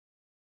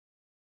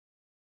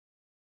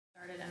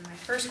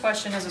first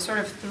question is a sort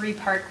of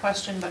three-part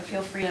question, but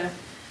feel free to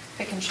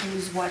pick and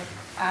choose what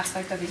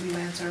aspect of it you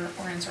answer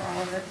or answer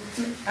all of it.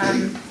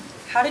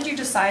 How did you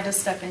decide to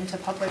step into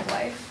public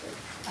life?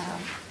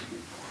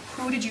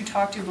 Who did you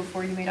talk to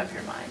before you made up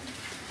your mind?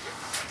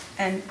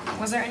 And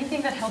was there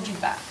anything that held you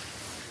back?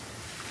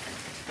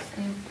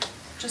 And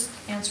just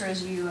answer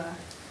as you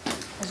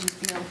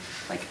feel.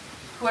 Like,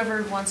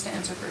 whoever wants to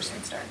answer first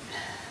can start.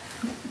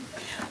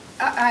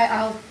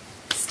 I'll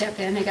step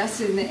in, I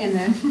guess, in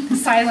the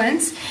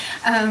silence.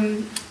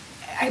 I'm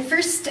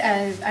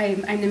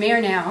the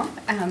mayor now,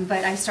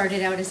 but I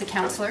started out as a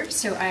councillor,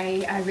 so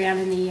I ran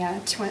in the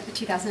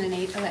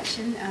 2008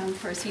 election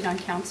for a seat on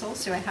council,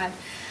 so I had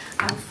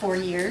 4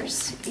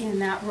 years in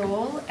that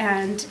role.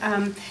 And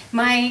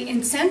my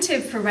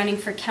incentive for running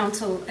for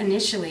council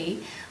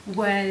initially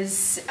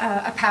was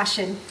a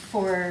passion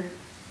for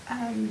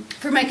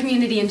my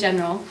community in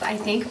general, I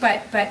think,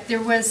 but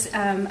there was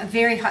a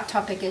very hot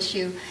topic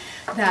issue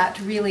that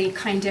really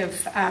kind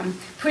of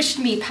pushed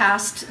me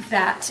past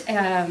that,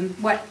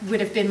 what would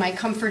have been my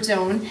comfort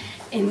zone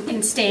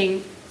in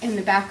staying in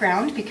the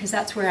background, because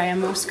that's where I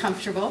am most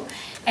comfortable,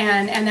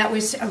 and that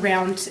was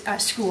around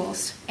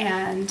schools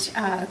and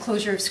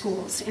closure of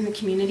schools in the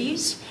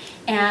communities.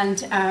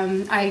 And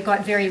I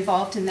got very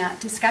involved in that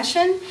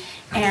discussion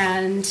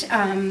and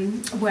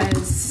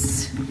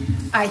was,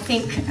 I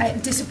think,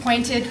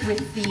 disappointed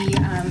with the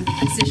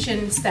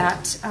positions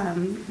that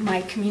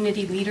my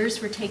community leaders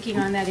were taking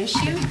on that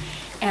issue,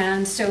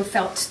 and so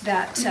felt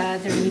that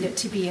there needed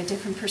to be a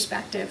different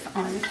perspective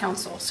on the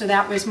council. So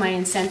that was my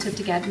incentive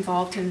to get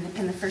involved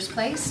in the first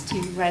place,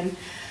 to run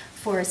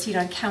for a seat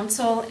on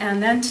council,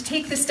 and then to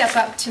take the step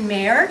up to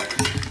mayor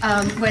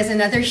was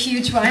another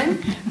huge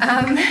one.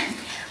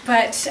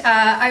 But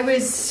I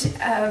was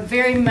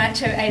very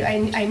much,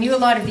 I knew a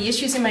lot of the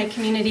issues in my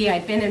community.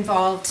 I'd been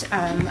involved.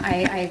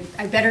 I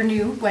better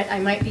knew what I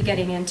might be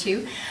getting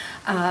into.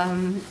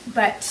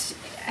 But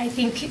I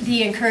think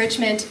the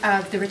encouragement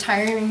of the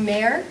retiring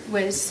mayor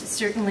was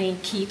certainly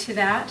key to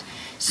that.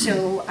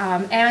 So,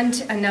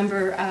 and a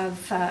number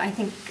of, I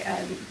think,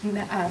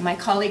 my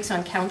colleagues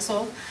on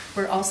council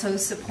were also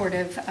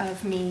supportive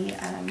of me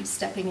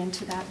stepping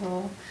into that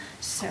role.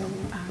 So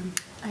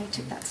I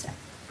took that step.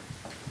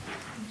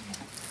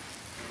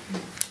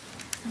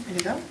 Ready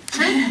to go?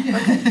 Okay.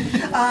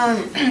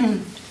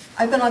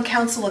 I've been on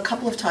council a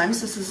couple of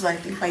times. This is, I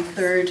think, my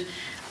third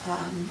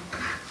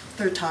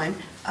time,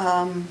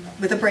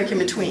 with a break in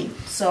between.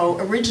 So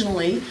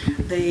originally,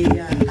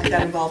 I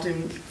got involved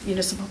in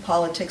municipal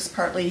politics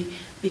partly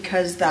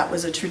because that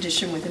was a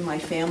tradition within my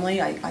family.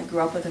 I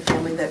grew up with a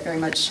family that very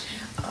much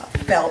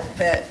felt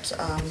that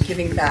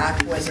giving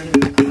back wasn't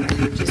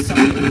just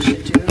something you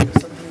should do. It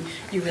was something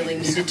you really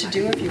needed to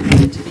do if you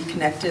wanted to be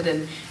connected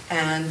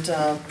and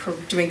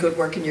doing good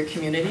work in your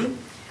community.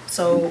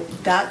 So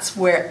that's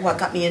what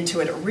got me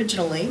into it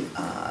originally.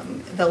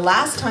 The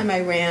last time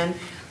I ran,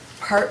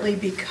 partly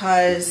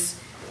because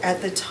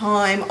at the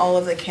time all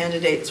of the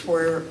candidates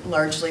were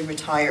largely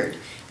retired,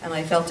 and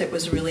I felt it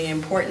was really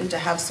important to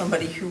have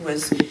somebody who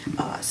was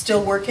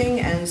still working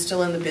and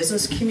still in the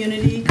business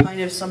community,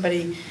 kind of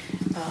somebody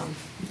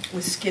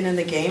with skin in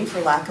the game,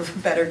 for lack of a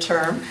better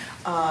term,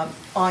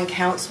 on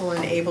council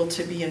and able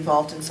to be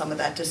involved in some of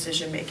that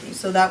decision making.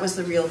 So that was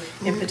the real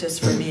impetus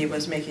for me,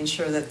 was making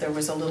sure that there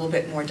was a little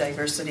bit more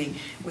diversity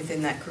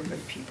within that group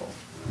of people.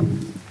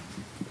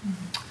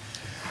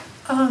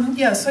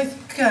 Yeah, so I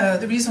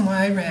think the reason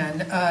why I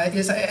ran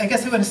is, I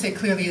guess I want to say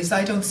clearly, is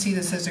I don't see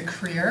this as a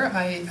career.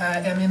 I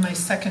am in my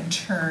second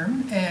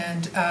term,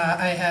 and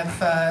I have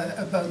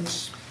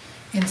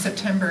in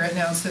September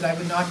announced that I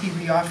would not be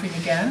reoffering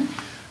again.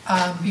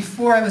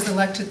 Before I was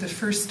elected the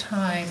first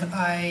time,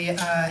 I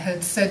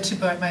had said to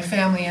my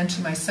family and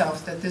to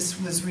myself that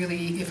this was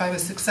really, if I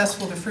was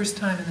successful the first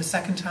time and the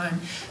second time,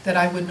 that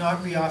I would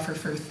not reoffer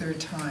for a third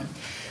time.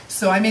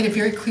 So I made it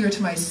very clear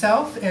to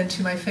myself and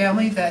to my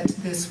family that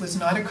this was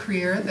not a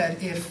career,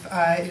 that if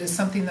it is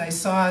something that I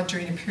saw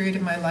during a period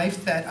of my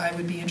life that I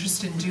would be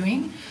interested in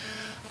doing.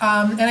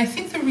 And I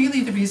think the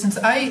reasons,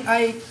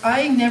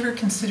 I never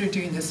considered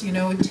doing this. You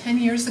know, 10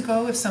 years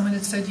ago, if someone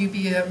had said you'd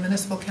be a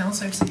municipal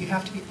councillor, I said you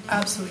have to be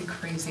absolutely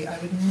crazy. I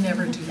would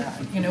never do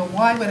that. You know,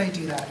 why would I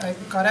do that?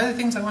 I've got other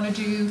things I want to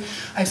do.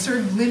 I've sort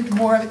of lived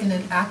more in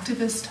an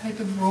activist type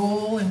of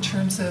role in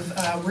terms of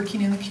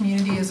working in the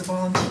community as a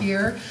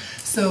volunteer.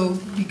 So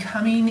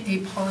becoming a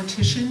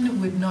politician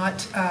would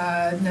not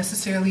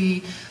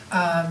necessarily,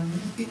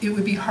 it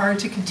would be hard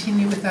to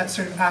continue with that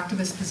sort of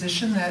activist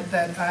position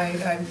that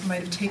I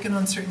might have taken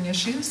on certain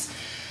issues.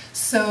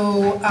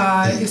 So,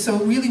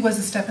 so it really was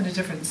a step in a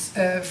difference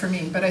for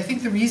me. But I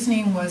think the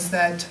reasoning was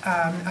that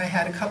I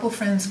had a couple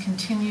friends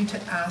continue to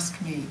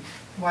ask me,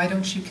 why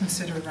don't you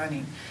consider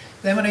running?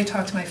 Then when I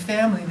talked to my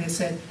family, they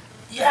said,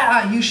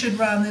 yeah, you should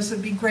run, this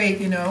would be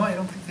great, you know. I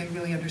don't think they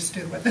really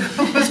understood what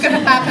was going to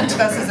happen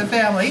to us as a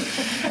family.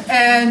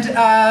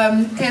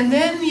 And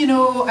then, you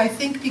know, I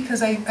think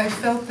because I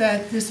felt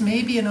that this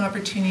may be an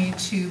opportunity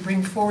to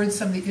bring forward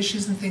some of the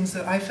issues and things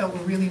that I felt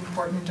were really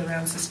important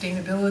around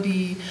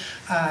sustainability,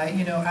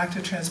 you know,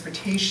 active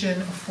transportation,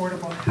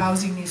 affordable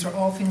housing. These are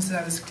all things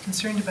that I was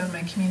concerned about in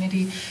my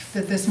community,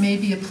 that this may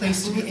be a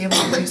place to be able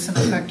to do some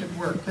effective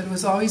work. But it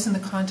was always in the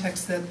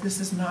context that this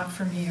is not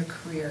for me a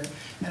career,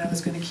 and I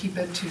was going to keep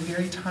it to a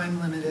very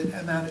time-limited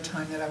amount of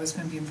time that I was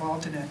going to be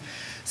involved in it.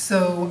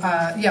 So,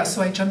 yeah,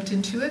 so I jumped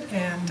into it,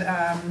 and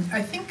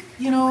I think,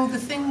 you know, the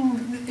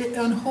thing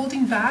on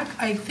holding back,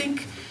 I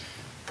think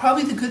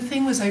probably the good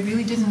thing was I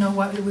really didn't know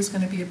what it was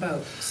going to be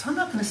about. So I'm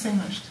not going to say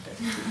much today.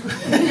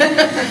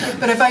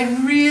 But if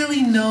I'd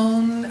really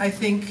known, I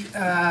think,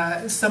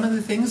 some of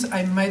the things,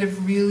 I might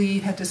have really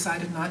had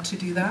decided not to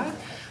do that.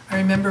 I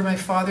remember my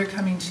father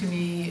coming to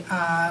me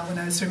when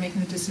I was sort of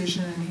making the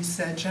decision, and he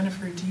said,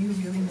 "Jennifer, do you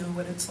really know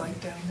what it's like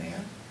down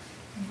there?"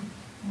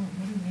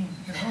 What do you mean?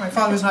 You know, my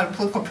father was not a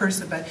political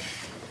person, but,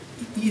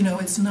 you know,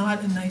 it's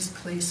not a nice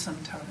place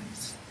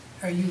sometimes.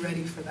 Are you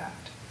ready for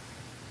that?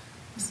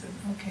 I said,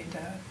 "Okay,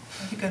 Dad,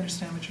 I think I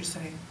understand what you're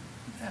saying.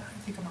 Yeah, I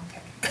think I'm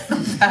okay."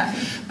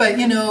 But,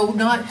 you know,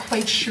 not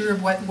quite sure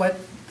what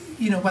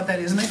you know, what that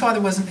is. And my father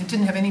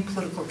didn't have any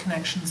political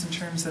connections in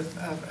terms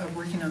of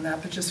working on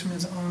that, but just from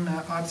his own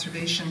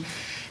observation.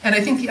 And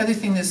I think the other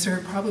thing that sort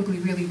of probably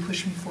really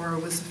pushed me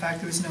forward was the fact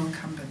there was no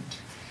incumbent.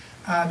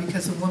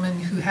 Because a woman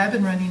who had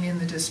been running in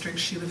the district,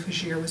 Sheila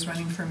Fougier, was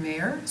running for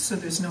mayor, so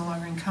there's no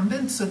longer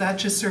incumbent. So that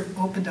just sort of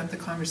opened up the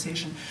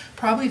conversation.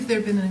 Probably if there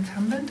had been an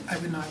incumbent, I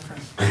would not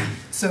have run.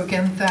 So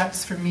again,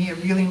 that's for me a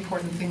really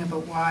important thing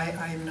about why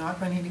I am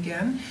not running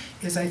again,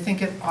 is I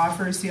think it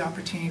offers the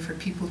opportunity for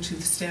people to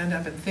stand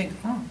up and think,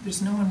 oh,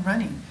 there's no one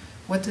running.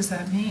 What does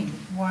that mean?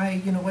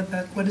 Why, you know,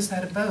 what is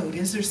that about?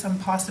 Is there some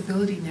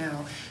possibility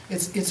now?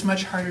 It's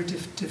much harder to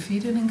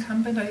defeat an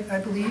incumbent, I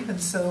believe,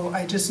 and so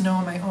I just know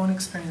in my own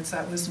experience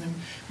that was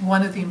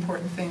one of the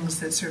important things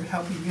that sort of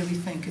helped me really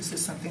think, is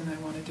this something that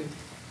I want to do?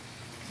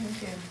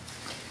 Thank you.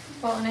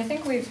 Well, and I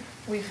think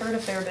we've heard a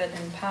fair bit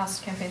in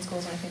past campaign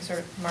schools, and I think sort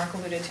of Mark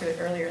alluded to it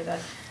earlier,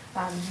 that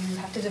you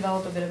have to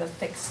develop a bit of a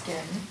thick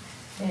skin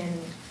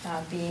in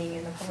being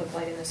in the public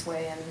light in this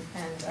way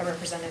and a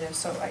representative.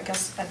 So I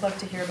guess I'd love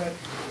to hear about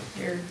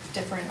your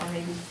different or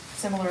maybe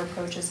similar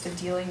approaches to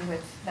dealing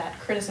with that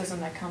criticism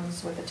that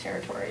comes with the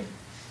territory.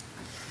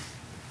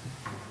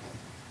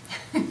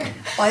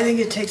 I think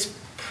it takes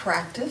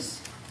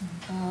practice.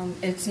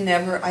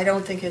 I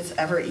don't think it's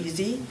ever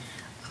easy.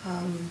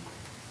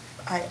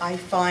 I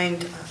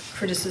find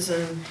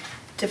criticism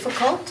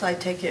difficult. I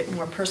take it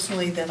more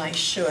personally than I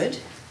should.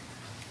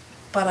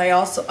 But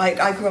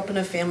I grew up in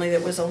a family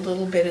that was a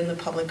little bit in the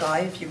public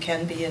eye, if you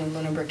can be in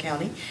Lunenburg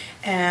County.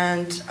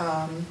 And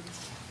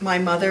my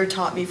mother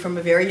taught me from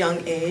a very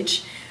young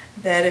age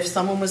that if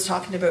someone was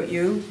talking about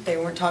you, they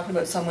weren't talking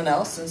about someone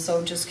else, and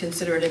so just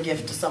consider it a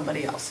gift to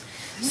somebody else.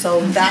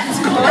 So that's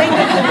kind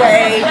of the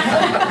way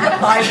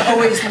I've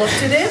always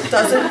looked at it.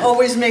 Doesn't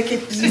always make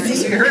it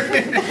easier.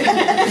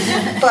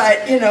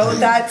 But, you know,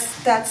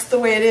 that's the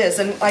way it is.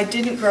 And I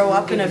didn't grow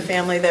up in a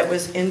family that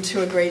was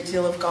into a great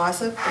deal of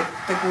gossip.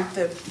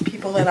 The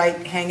people that I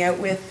hang out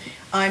with,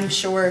 I'm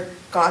sure,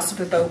 gossip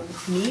about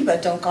me,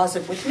 but don't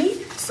gossip with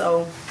me.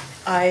 So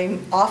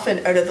I'm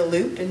often out of the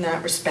loop in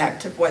that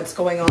respect of what's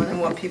going on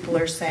and what people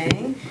are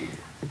saying.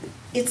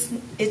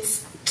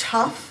 It's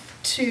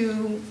tough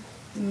to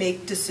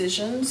make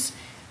decisions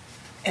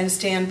and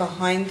stand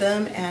behind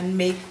them and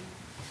make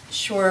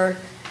sure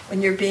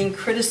when you're being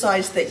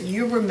criticized that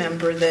you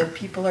remember that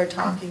people are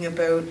talking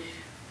about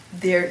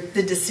the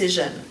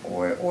decision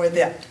or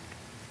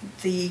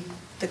the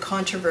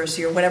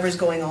controversy or whatever's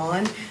going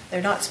on.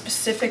 They're not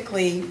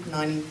specifically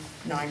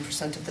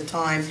 99% of the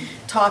time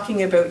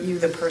talking about you,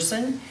 the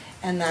person,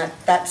 and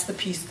that's the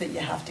piece that you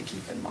have to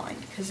keep in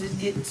mind, because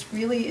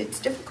it's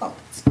difficult.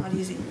 It's not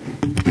easy.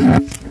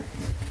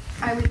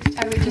 I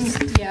would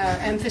just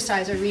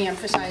emphasize or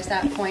re-emphasize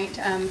that point.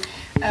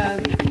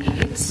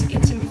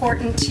 It's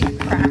important to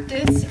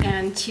practice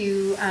and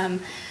to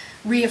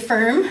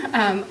reaffirm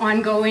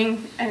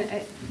ongoing,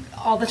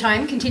 all the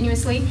time,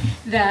 continuously,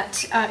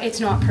 that it's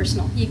not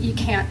personal. You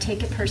can't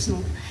take it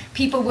personal.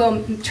 People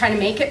will try to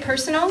make it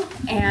personal,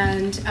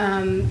 and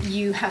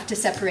you have to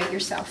separate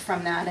yourself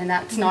from that, and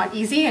that's not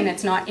easy, and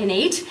it's not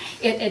innate.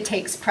 It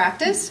takes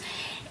practice.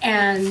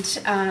 And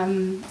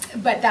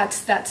but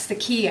that's the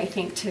key, I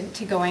think,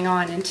 to going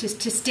on and to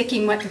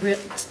sticking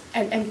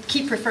and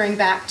keep referring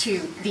back to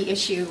the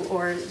issue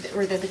or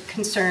the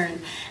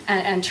concern,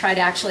 and try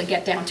to actually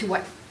get down to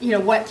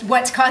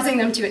what's causing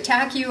them to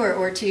attack you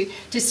or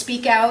to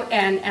speak out,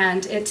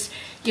 and it's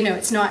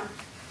not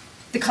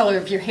the color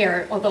of your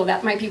hair, although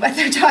that might be what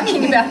they're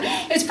talking about.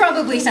 It's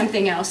probably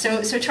something else.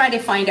 So try to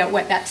find out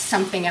what that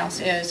something else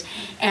is,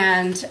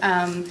 and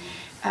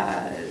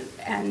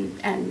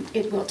and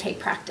it will take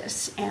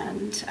practice,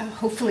 and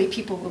hopefully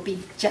people will be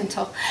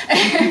gentle.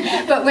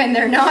 But when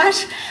they're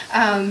not,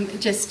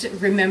 just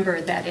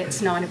remember that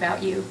it's not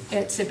about you.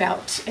 It's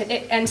about,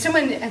 and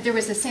there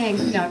was a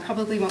saying, no, I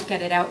probably won't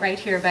get it out right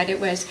here, but it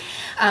was,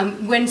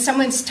 when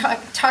someone's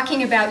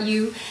talking about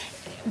you,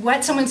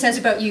 what someone says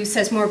about you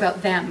says more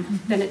about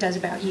them than it does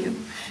about you.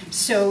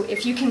 So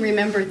if you can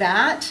remember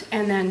that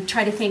and then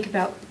try to think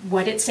about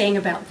what it's saying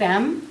about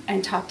them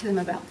and talk to them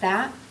about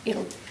that,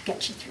 it'll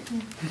get you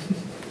through.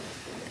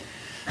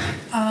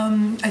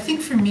 I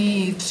think for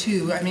me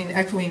too, I mean,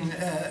 echoing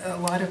a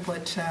lot of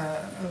what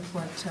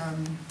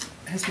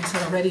has been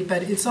said already,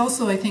 but it's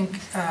also, I think,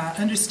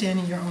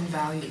 understanding your own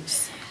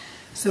values.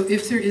 So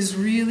if there is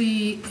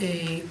really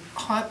a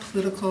hot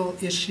political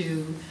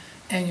issue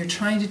and you're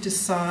trying to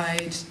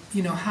decide,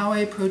 you know, how I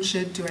approach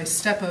it, do I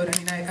step out? I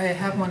mean, I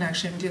have one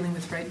actually I'm dealing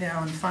with right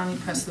now, and finally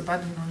pressed the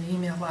button on the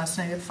email last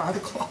night at 5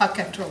 o'clock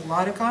after a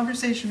lot of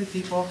conversation with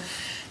people,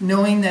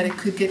 knowing that it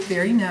could get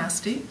very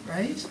nasty,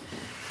 right?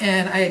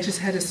 And I just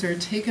had to sort of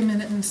take a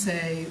minute and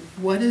say,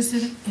 what is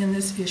it in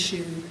this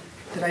issue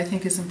that I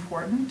think is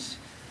important?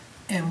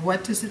 And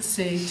what does it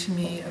say to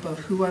me about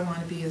who I want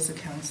to be as a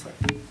councillor?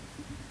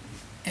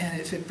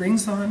 And if it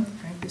brings on,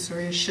 frankly,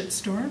 sorry, a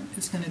shitstorm,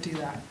 it's going to do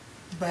that.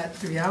 But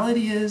the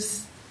reality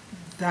is,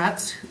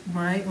 that's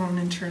my own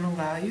internal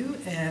value,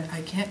 and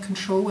I can't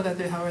control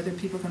how other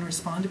people are going to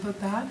respond about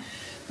that.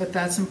 But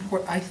that's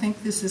important. I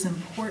think this is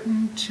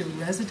important to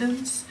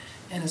residents,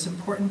 and it's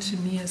important to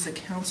me as a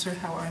councillor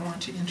how I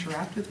want to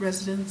interact with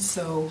residents.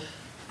 So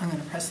I'm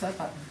going to press that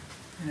button,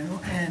 you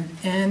know,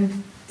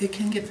 and it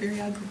can get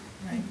very ugly,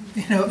 right?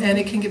 You know, and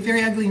it can get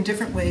very ugly in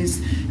different ways.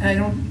 And I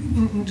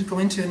don't need to go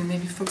into it, and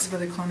maybe folks have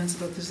other comments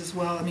about this as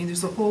well. I mean,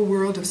 there's a whole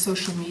world of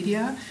social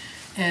media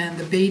and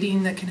the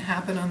baiting that can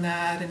happen on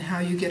that, and how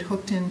you get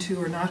hooked into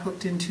or not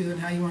hooked into, and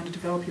how you want to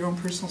develop your own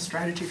personal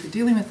strategy for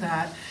dealing with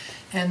that.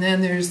 And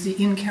then there's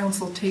the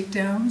in-council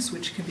takedowns,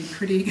 which can be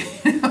pretty,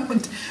 you know,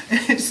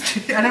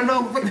 I don't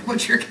know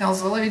what's your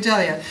council, let me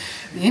tell you.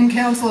 The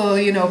in-council,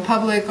 you know,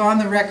 public,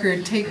 on-the-record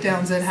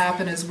takedowns that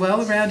happen as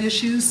well around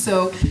issues.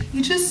 So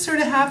you just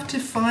sort of have to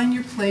find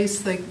your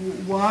place, like,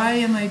 why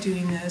am I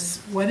doing this?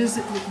 What is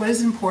it? What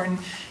is important?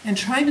 And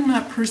try to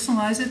not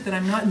personalize it, that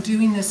I'm not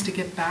doing this to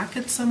get back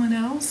at someone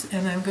else,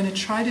 and I'm going to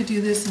try to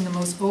do this in the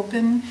most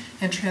open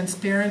and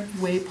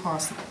transparent way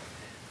possible.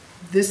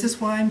 This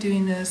is why I'm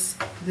doing this.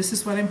 This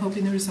is what I'm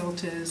hoping the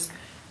result is.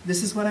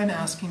 This is what I'm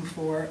asking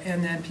for.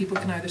 And then people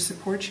can either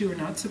support you or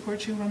not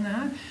support you on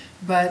that.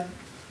 But,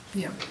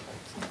 yeah.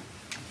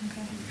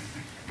 Okay.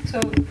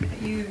 So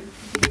you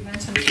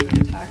mentioned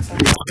the tax on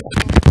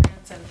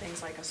grants and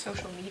things like a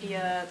social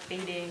media,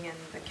 baiting, and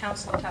the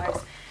council tax.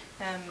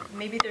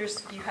 Maybe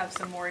you have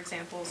some more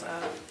examples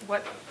of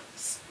what,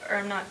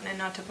 or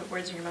not to put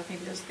words in your mouth,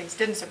 maybe those things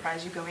didn't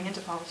surprise you going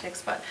into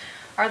politics, but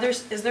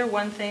is there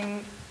one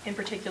thing in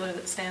particular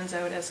that stands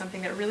out as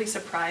something that really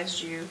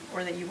surprised you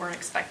or that you weren't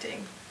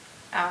expecting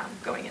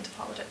going into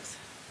politics?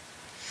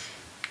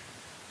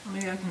 Well,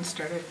 maybe I can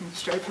start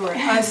for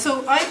it.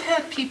 So I've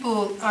had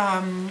people,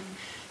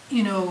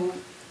 you know,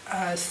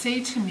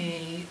 say to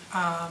me,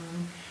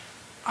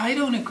 I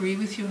don't agree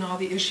with you on all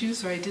the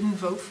issues, or I didn't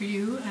vote for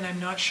you, and I'm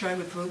not sure I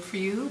would vote for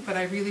you, but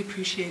I really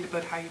appreciate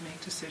about how you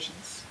make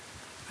decisions.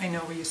 I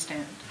know where you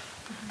stand.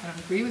 I don't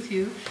agree with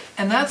you,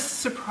 and that's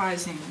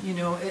surprising. You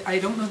know, I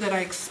don't know that I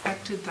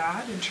expected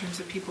that in terms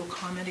of people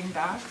commenting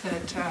back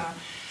that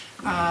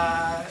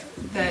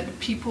that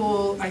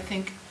people, I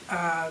think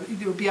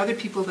there will be other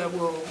people that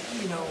will,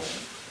 you know,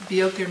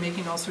 be out there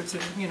making all sorts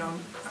of, you know,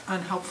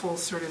 unhelpful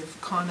sort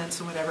of comments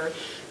and whatever,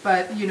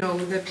 but, you know,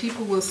 that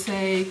people will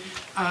say,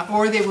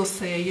 or they will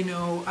say, you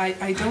know,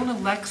 I don't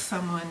elect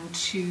someone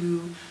to,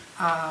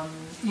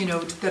 you know,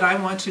 that I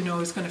want to know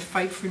is going to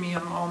fight for me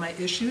on all my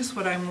issues.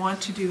 What I want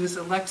to do is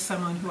elect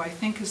someone who I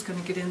think is going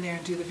to get in there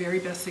and do the very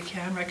best they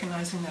can,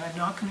 recognizing that I'm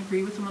not going to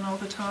agree with them all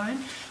the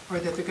time, or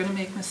that they're going to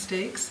make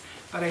mistakes,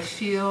 but I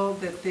feel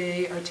that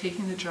they are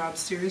taking the job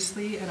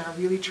seriously and are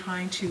really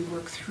trying to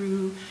work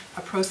through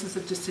a process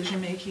of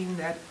decision-making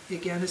that,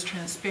 again, is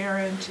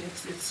transparent,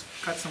 it's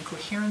got some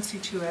coherency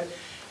to it,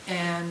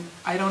 and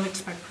I don't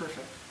expect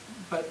perfect,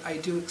 but I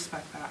do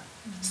expect that.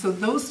 Mm-hmm. So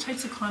those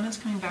types of comments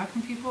coming back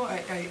from people,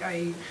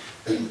 I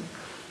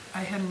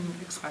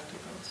hadn't expected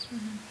those.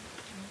 Mm-hmm.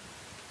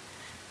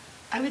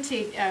 I would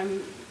say,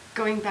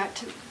 going back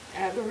to,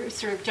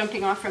 sort of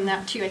jumping off from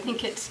that too, I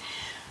think it's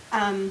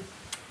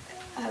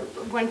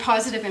one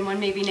positive and one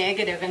maybe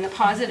negative, and the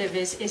positive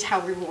is how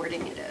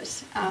rewarding it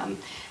is.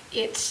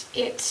 It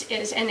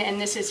is,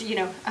 and this is, you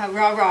know,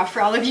 rah-rah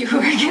for all of you who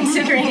are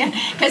considering it,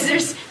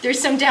 because there's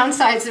some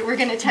downsides that we're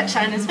going to touch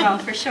on as well,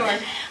 for sure,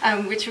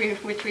 which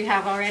we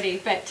have already.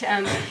 But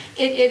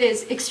it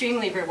is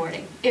extremely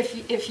rewarding.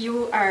 If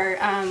you are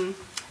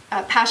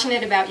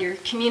passionate about your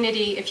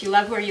community, if you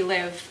love where you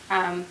live,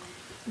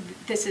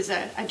 this is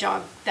a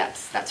job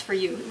that's for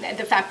you.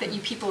 The fact that you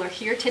people are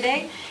here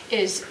today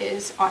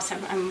is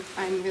awesome.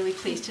 I'm really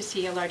pleased to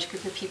see a large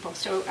group of people.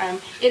 So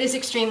it is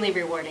extremely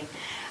rewarding.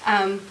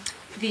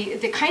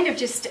 the kind of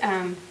just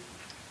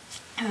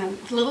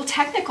little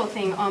technical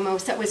thing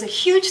almost that was a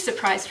huge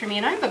surprise for me.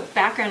 And I have a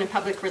background in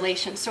public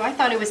relations, so I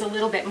thought it was a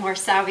little bit more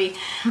savvy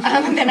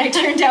than I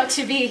turned out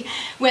to be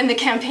when the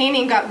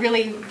campaigning got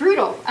really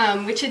brutal,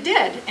 which it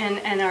did,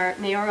 and our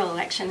mayoral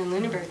election in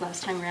Lunenburg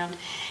last time around.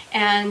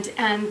 And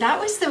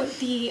that was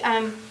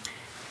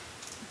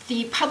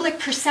the public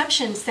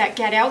perceptions that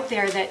get out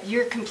there that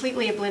you're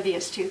completely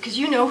oblivious to, because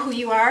you know who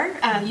you are,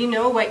 you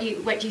know what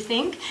you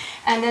think,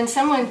 and then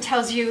someone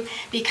tells you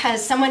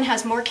because someone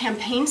has more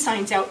campaign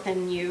signs out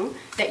than you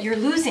that you're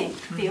losing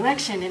the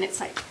election, and it's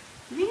like,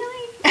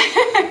 really?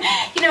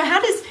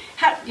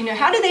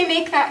 How do they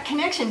make that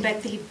connection?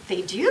 But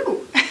they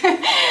do.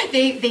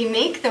 they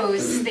make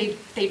those,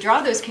 they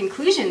draw those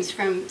conclusions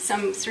from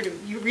some sort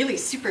of really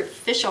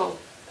superficial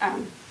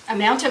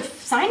amount of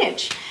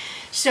signage.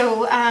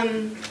 So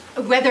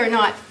whether or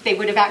not they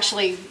would have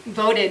actually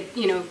voted,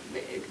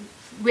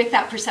 with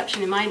that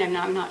perception in mind,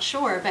 I'm not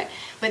sure.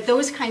 But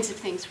those kinds of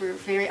things were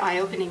very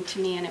eye-opening to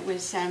me, and it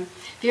was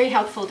very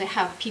helpful to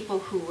have people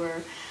who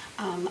were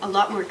a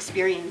lot more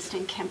experienced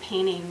in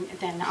campaigning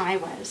than I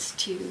was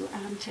to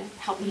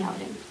help me out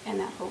in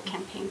that whole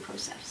campaign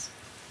process.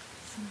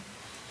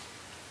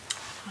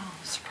 Oh,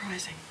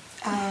 surprising.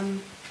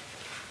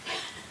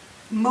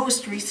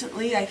 Most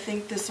recently, I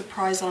think the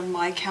surprise on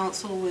my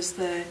council was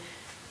I'm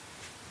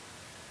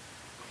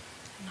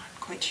not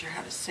quite sure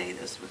how to say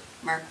this with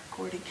Mark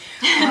recording,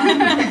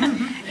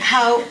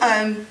 how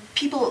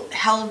people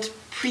held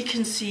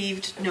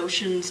preconceived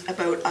notions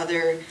about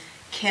other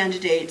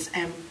candidates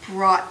and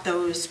brought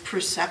those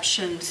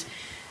perceptions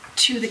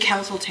to the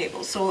council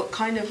table. So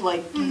kind of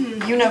like,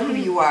 you know who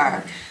you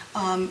are.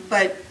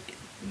 But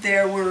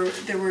there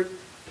were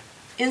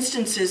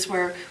instances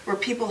where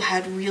people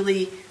had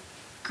really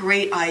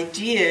great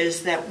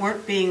ideas that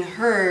weren't being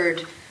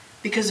heard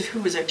because of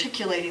who was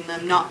articulating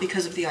them, not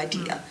because of the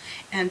idea.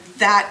 And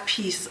that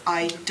piece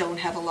I don't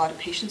have a lot of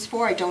patience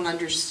for. I don't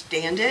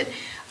understand it.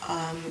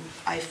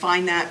 I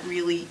find that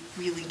really,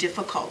 really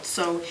difficult.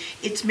 So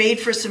it's made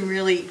for some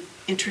really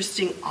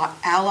interesting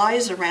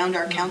allies around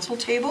our council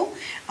table.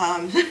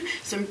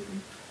 Some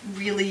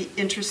really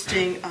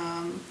interesting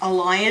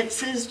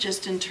alliances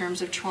just in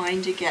terms of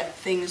trying to get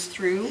things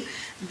through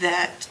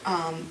that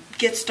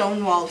get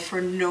stonewalled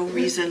for no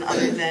reason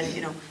other than,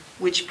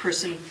 which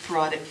person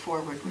brought it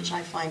forward, which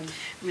I find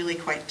really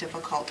quite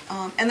difficult.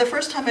 And the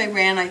first time I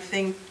ran, I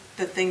think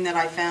the thing that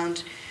I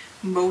found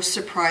most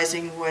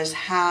surprising was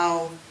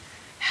how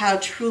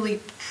truly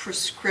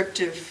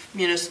prescriptive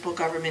municipal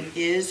government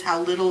is,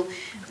 how little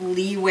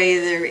leeway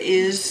there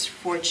is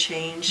for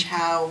change,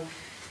 how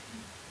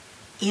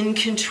in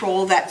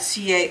control that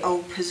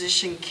CAO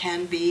position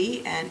can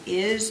be and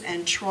is,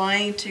 and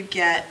trying to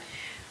get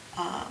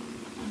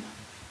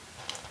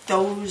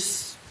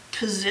those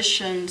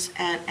positions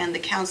and the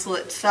council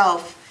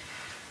itself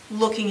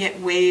looking at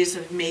ways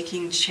of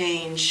making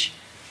change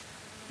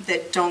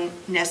that don't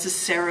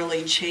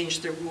necessarily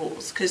change the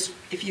rules. Because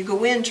if you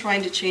go in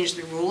trying to change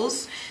the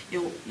rules,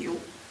 you'll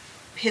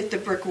hit the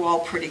brick wall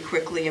pretty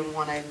quickly and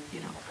want to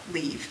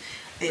leave.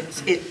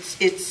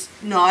 It's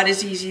not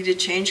as easy to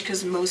change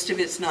because most of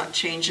it's not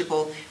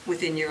changeable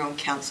within your own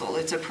council.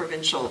 It's a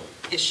provincial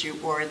issue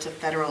or it's a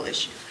federal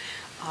issue.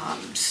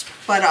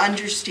 But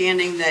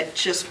understanding that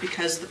just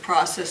because the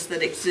process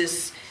that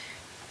exists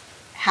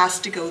has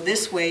to go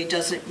this way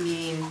doesn't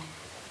mean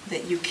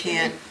that you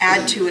can't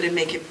add to it and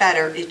make it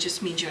better. It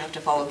just means you have to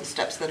follow the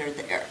steps that are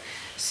there.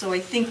 So I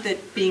think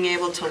that being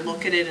able to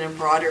look at it in a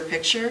broader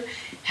picture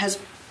has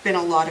been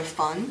a lot of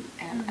fun,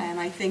 and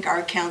I think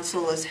our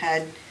council has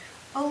had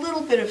a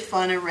little bit of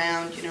fun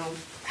around,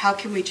 how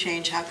can we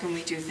change, how can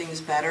we do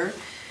things better,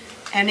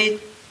 and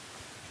it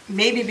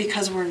maybe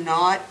because we're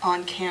not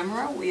on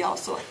camera, we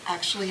also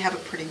actually have a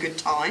pretty good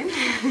time.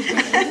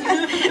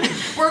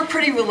 We're a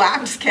pretty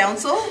relaxed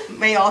council.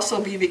 May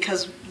also be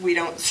because we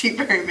don't see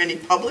very many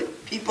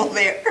public people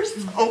there,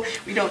 so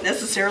we don't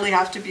necessarily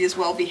have to be as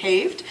well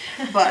behaved.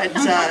 But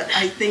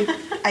I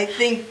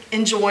think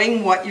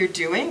enjoying what you're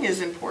doing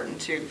is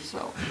important too.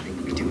 So I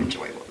think we do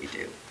enjoy what we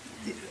do.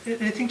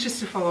 I think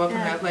just to follow up on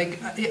that,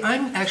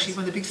 I'm actually,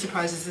 one of the big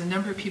surprises is the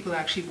number of people that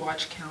actually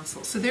watch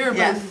council. So there are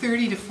about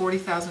 30 to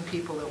 40,000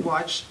 people that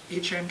watch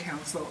HRM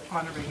council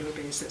on a regular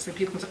basis. And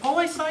people say, oh,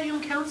 I saw you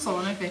in council.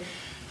 And I think,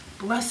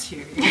 bless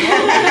you.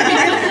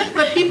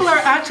 But people are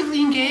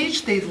actively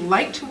engaged. They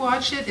like to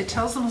watch it. It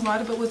tells them a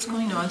lot about what's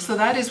going on. So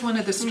that is one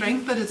of the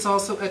strengths, but it's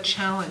also a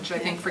challenge, I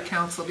think, for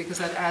council, because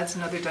that adds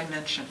another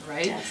dimension,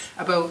 right? Yes.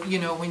 About,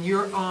 when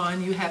you're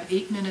on, you have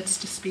 8 minutes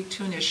to speak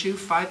to an issue,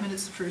 5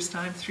 minutes the first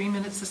time, 3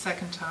 minutes the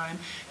second time.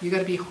 You got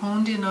to be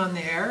honed in on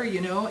there,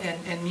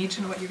 and need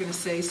to know what you're going to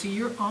say. So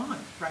you're on,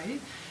 right?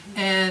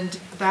 And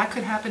that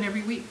could happen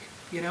every week.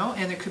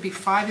 And there could be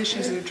 5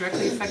 issues that are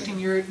directly affecting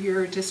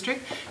your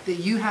district that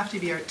you have to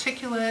be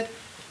articulate,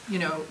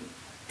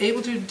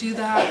 able to do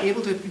that,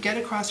 able to get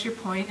across your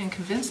point and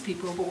convince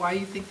people about why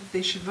you think that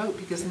they should vote.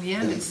 Because in the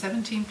end, it's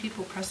 17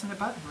 people pressing a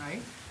button,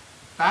 right?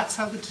 That's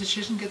how the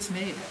decision gets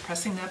made,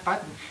 pressing that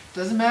button.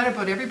 Doesn't matter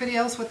about everybody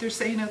else, what they're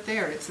saying out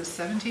there. It's the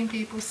 17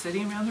 people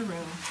sitting around the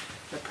room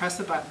that press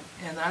a button,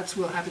 and that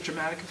will have a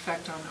dramatic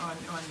effect on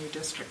your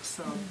district.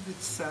 So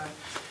it's,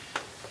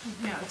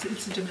 yeah,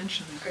 it's a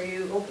dimension there. Are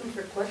you open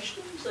for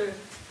questions, or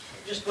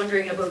just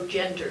wondering about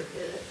gender?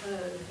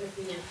 Have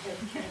you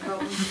had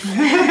problems? A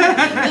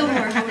little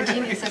more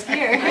homogeneous up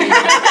here.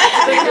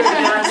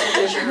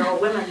 Because you're all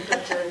women,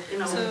 but you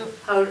know, So,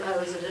 how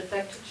is it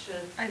affected?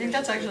 I think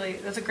that's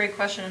a great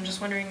question. I'm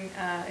just wondering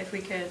if we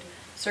could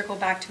circle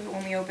back to it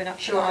when we open up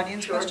to the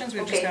audience questions.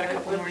 We've just got a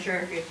couple more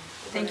here.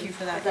 Thank you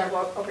for that. That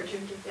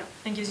opportunity, yeah.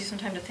 And gives you some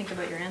time to think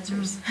about your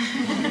answers.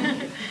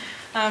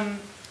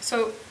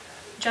 So,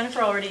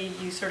 Jennifer, already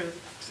you sort of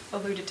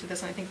alluded to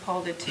this, and I think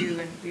Paul did too,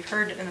 and we've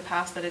heard in the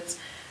past that it's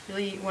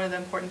really one of the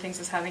important things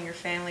is having your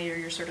family or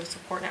your sort of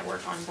support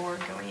network on board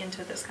going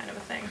into this kind of a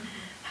thing.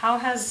 How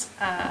has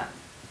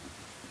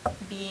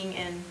being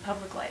in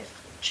public life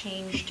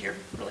changed your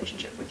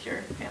relationship with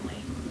your family?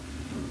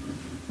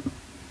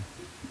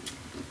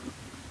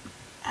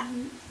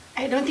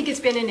 I don't think it's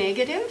been a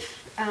negative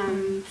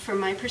from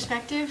my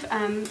perspective,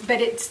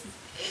 but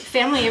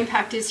family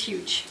impact is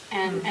huge,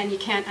 and you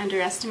can't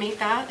underestimate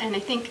that. And I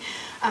think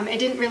I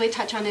didn't really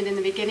touch on it in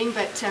the beginning,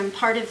 but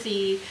part of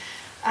the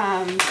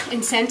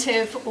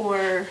incentive,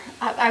 or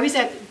I was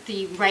at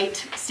the right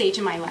stage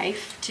in my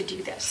life to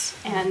do this,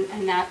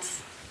 and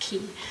that's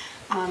key.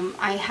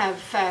 I have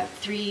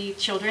 3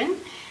 children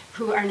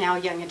who are now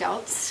young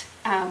adults.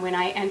 When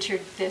I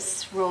entered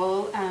this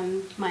role,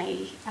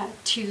 my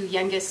 2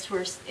 youngest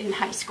were in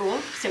high school,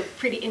 so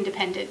pretty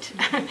independent.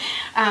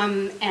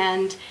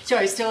 And so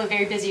I was still a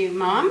very busy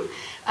mom,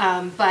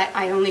 but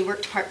I only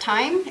worked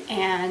part-time,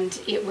 and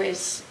it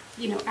was,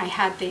 you know, I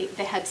had the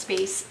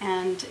headspace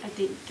and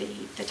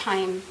the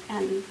time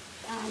and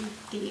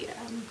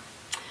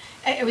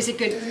it was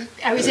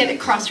I was at a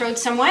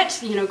crossroads somewhat,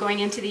 you know, going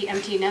into the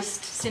empty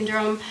nest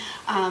syndrome,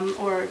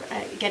 or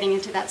getting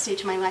into that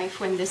stage of my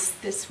life when this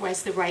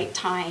was the right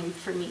time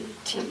for me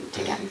to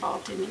get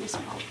involved in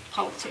municipal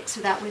politics. So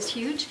that was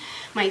huge.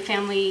 My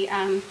family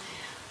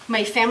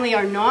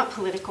are not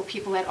political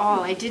people at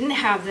all. I didn't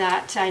have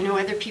that. I know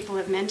other people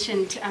have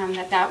mentioned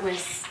that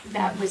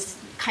was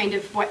kind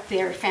of what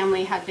their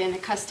family had been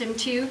accustomed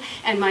to,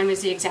 and mine was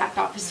the exact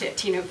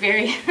opposite. You know,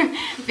 very,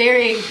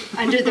 very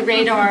under the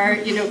radar.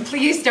 You know,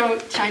 please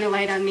don't shine a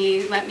light on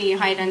me. Let me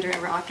hide under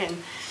a rock and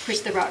push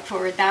the rock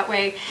forward that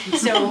way.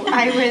 So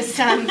I was.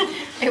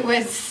 It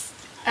was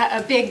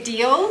a big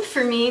deal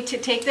for me to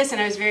take this, and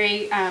I was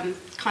very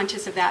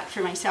conscious of that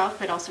for myself,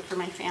 but also for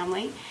my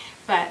family.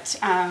 But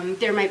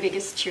they're my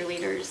biggest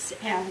cheerleaders,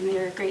 and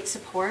they're a great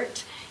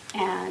support,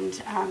 and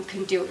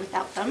couldn't do it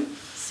without them.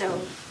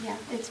 So yeah,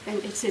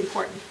 it's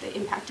important. The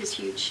impact is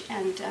huge,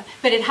 and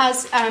but it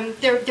has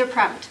they're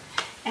proud,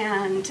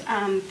 and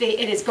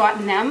it has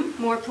gotten them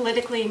more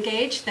politically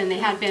engaged than they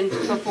had been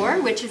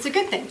before, which is a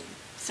good thing.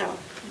 So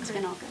it's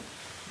been all good.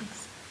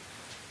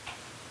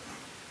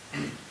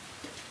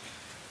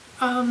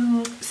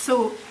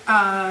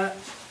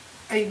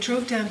 I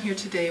drove down here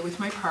today with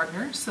my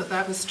partner, so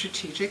that was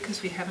strategic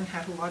because we haven't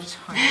had a lot of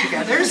time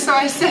together. So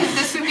I said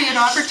this would be an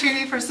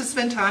opportunity for us to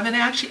spend time, and I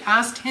actually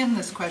asked him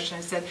this question.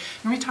 I said,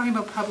 when we're talking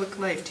about public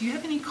life, do you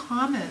have any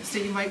comments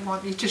that you might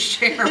want me to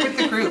share with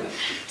the group?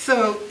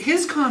 So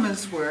his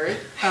comments were,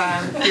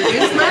 there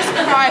is less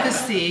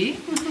privacy,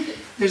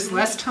 there's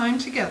less time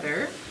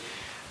together,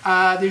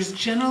 there's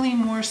generally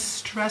more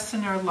stress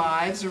in our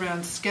lives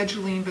around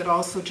scheduling, but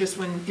also just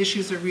when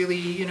issues are really,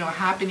 you know,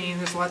 happening.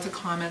 There's lots of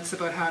comments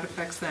about how it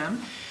affects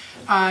them.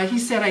 He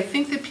said, I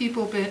think that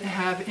people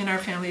have in our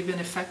family been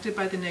affected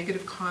by the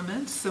negative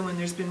comments. So when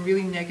there's been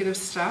really negative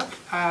stuff,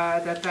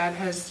 that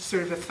has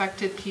sort of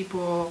affected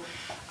people,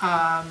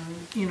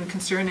 you know,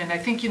 concerned. And I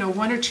think, you know,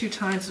 1 or 2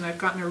 times when I've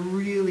gotten a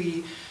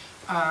really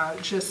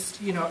just,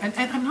 you know, and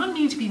I'm not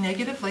meaning to be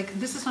negative, like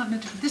this is not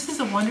meant to, this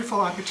is a wonderful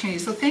opportunity.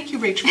 So thank you,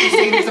 Rachel, for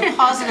saying it's a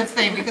positive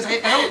thing, because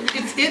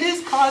it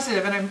is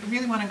positive, and I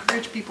really want to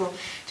encourage people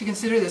to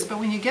consider this. But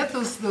when you get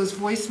those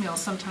voicemails,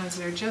 sometimes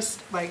they're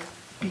just like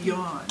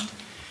beyond.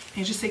 And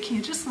you just say, can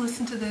you just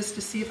listen to this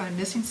to see if I'm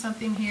missing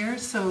something here?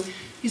 So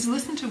he's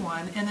listened to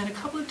one, and then a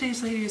couple of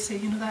days later you say,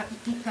 you know,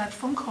 that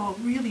phone call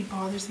really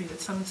bothers me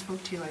that someone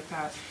spoke to you like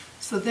that.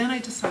 So then I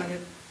decided,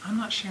 I'm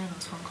not sharing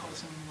those phone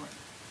calls anymore.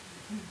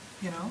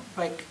 You know,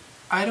 like,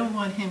 I don't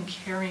want him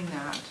carrying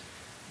that.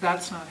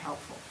 That's not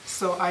helpful.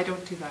 So I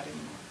don't do that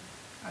anymore.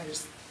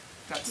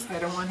 I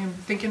don't want him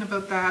thinking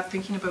about that,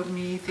 thinking about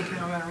me, thinking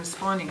how I'm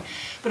responding.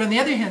 But on the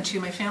other hand, too,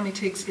 my family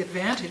takes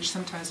advantage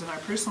sometimes in our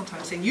personal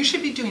time, saying, you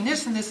should be doing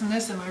this and this and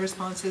this, and my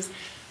response is,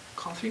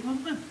 call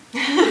 311.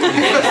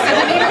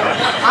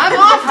 I'm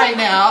off right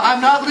now.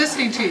 I'm not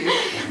listening to you.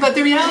 But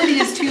the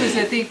reality is, too, is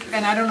I think,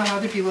 and I don't know how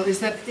other people, is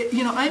that,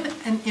 you know, I'm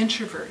an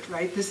introvert,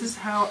 right? This is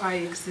how I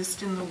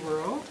exist in the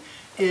world.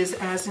 is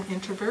as an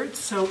introvert,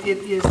 so it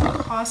is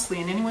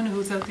costly, and anyone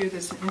who's out there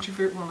that's an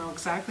introvert will know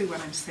exactly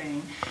what I'm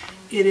saying.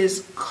 It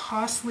is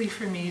costly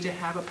for me to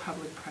have a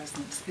public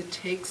presence. It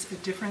takes a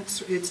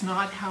different, it's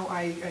not how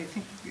I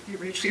think,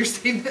 Rachel, you're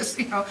saying this,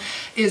 you know,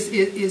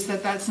 is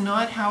that that's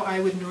not how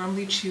I would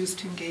normally choose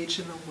to engage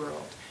in the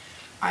world.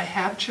 I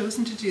have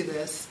chosen to do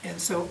this, and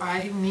so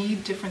I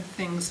need different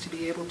things to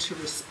be able to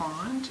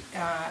respond,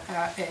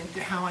 and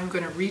how I'm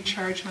going to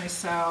recharge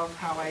myself,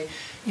 how I,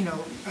 you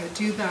know,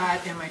 do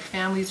that. And my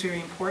family is very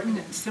important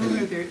and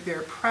similar.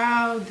 They're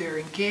proud, they're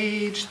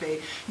engaged, they,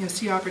 you know,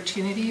 see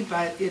opportunity.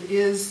 But it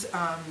is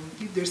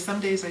there's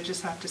some days I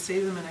just have to say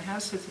to them, and I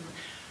have said to them,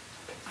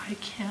 I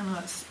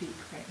cannot speak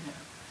right now.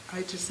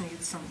 I just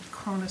need some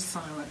cone of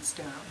silence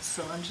down.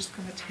 So I'm just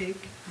going to take,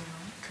 you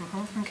know, come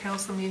home from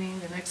council meeting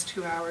the next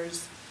 2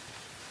 hours,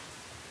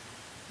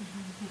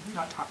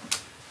 not talking.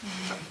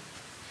 So.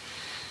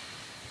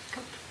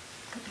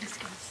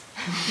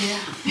 Yeah,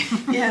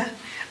 yeah.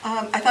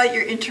 I thought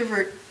your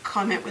introvert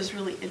comment was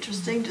really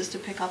interesting, just to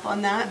pick up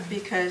on that,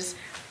 because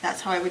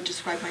that's how I would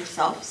describe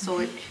myself. So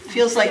it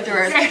feels like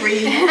there are 3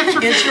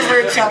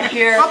 introverts up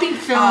here. I'll be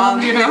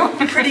filmed, you know.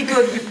 Pretty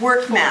good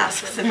work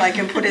masks, if I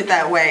can put it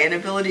that way, an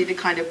ability to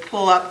kind of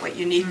pull up what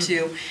you need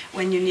to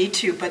when you need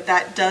to. But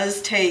that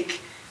does take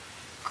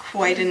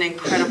quite an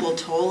incredible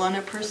toll on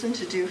a person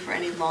to do for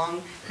any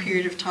long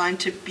period of time.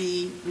 To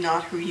be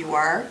not who you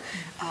are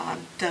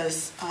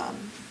does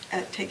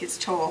take its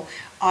toll.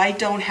 I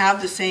don't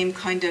have the same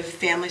kind of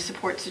family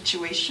support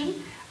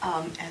situation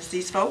as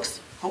these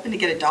folks. Hoping to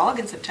get a dog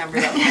in September,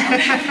 though.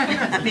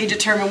 That may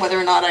determine whether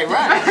or not I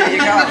run. There you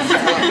go.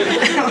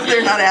 So, whether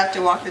or not I have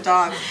to walk the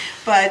dog.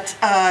 But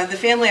the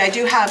family I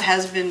do have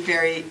has been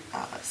very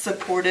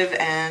supportive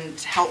and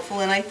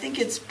helpful, and I think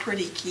it's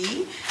pretty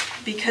key,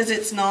 because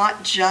it's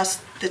not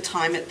just the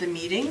time at the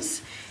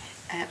meetings.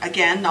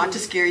 Again, not to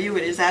scare you,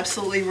 it is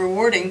absolutely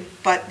rewarding,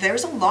 but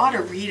there's a lot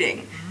of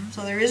reading.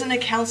 So there isn't a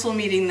council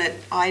meeting that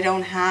I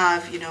don't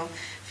have, you know,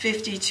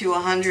 50 to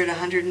 100,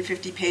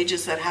 150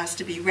 pages that has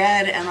to be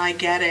read, and I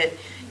get it,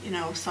 you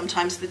know,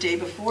 sometimes the day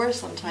before,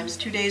 sometimes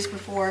 2 days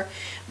before,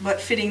 but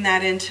fitting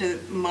that into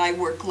my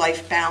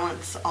work-life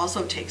balance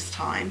also takes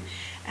time.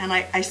 And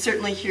I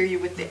certainly hear you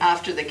with the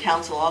after the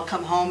council. I'll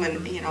come home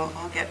and, you know,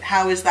 I'll get,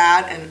 how is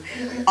that?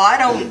 And I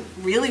don't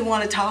really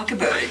want to talk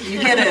about it. You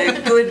get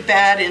a good,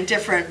 bad,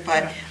 indifferent,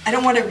 but I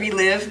don't want to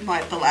relive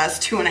the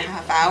last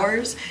 2.5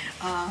 hours.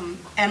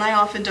 And I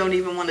often don't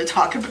even want to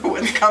talk about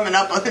what's coming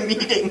up on the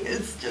meeting.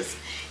 It's just,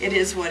 it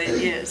is what it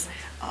is.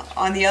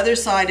 On the other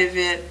side of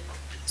it,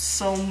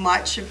 so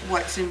much of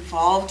what's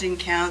involved in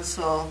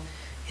council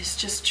is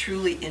just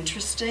truly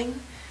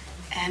interesting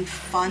and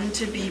fun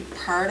to be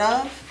part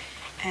of.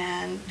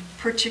 And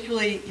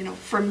particularly, you know,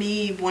 for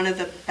me, one of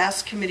the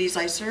best committees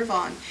I serve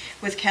on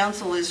with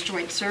council is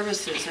joint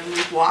services, and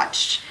we've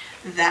watched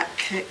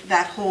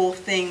that whole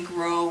thing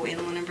grow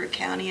in Lunenburg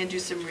County and do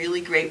some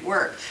really great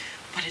work.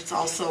 But it's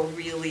also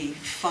really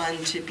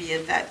fun to be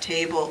at that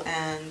table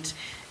and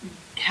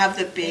have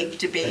the big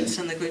debates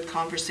and the good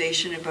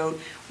conversation about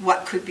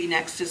what could be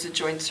next as a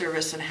joint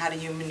service and how do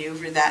you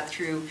maneuver that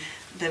through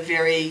the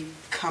very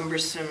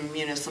cumbersome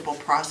municipal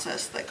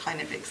process that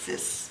kind of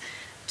exists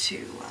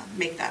to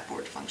make that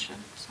board function.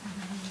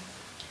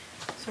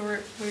 So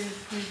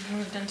we've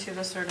moved into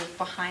the sort of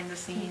behind the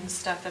scenes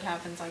stuff that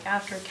happens like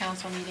after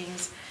council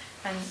meetings,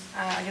 and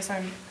I guess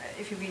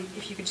if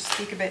you could just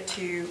speak a bit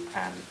to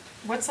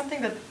what's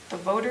something that the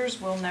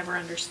voters will never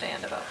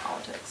understand about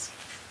politics?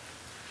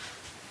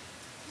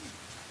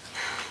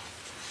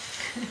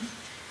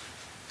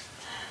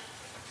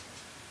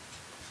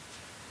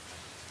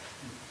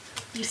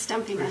 You're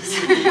stumping us.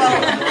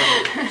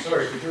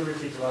 Sorry, could you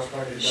repeat the last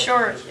part of your question?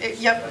 Sure.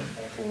 Yep.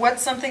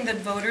 What's something that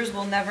voters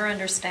will never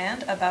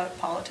understand about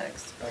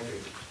politics?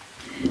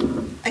 Thank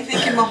you. I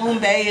think in Mahone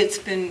Bay it's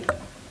been,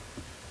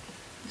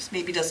 this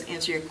maybe doesn't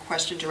answer your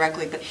question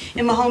directly, but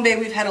in Mahone Bay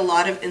we've had a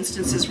lot of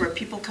instances where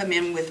people come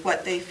in with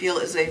what they feel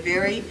is a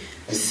very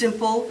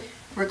simple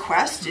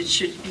request. It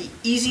should be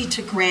easy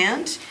to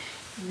grant,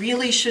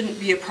 really shouldn't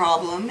be a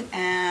problem,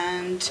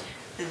 and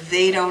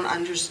they don't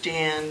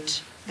understand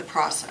the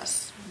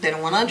process. They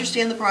don't want to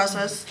understand the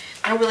process.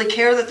 I don't really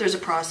care that there's a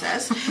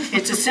process.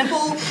 It's a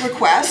simple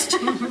request.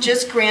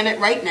 Just grant it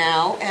right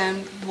now,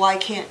 and why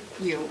can't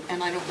you?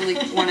 And I don't really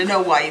want to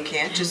know why you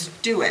can't. Just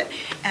do it.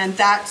 And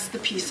that's the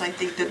piece I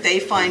think that they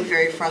find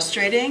very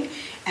frustrating.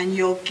 And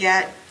you'll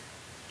get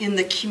in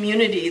the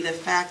community the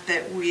fact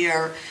that we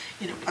are,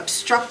 you know,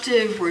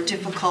 obstructive, we're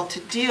difficult to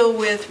deal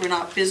with, we're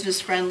not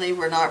business friendly,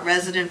 we're not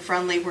resident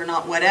friendly, we're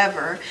not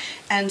whatever.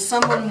 And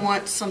someone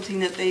wants something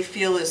that they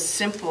feel is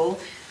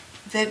simple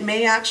that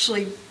may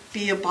actually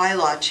be a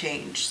bylaw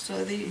change.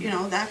 So you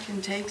know, that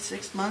can take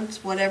 6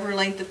 months, whatever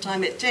length of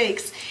time it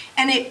takes,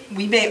 and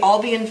we may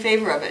all be in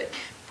favor of it,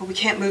 but we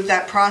can't move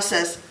that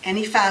process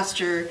any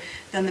faster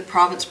than the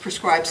province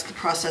prescribes the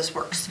process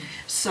works.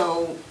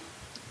 So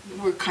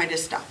we're kind of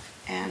stuck.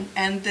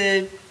 And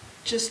the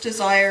just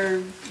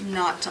desire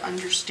not to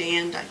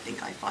understand, I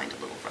think I find a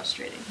little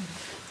frustrating.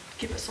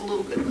 Give us a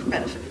little bit of a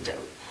benefit of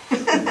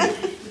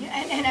doubt.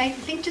 and I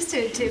think just to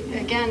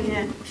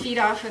again, feed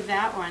off of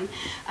that one,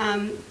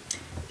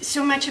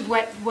 so much of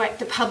what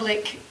the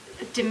public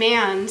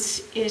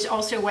demands is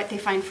also what they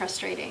find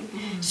frustrating.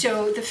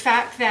 So the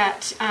fact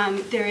that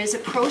there is a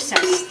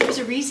process, there's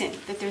a reason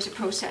that there's a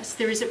process.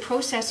 There is a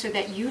process so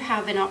that you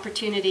have an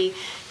opportunity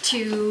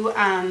to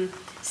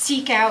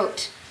seek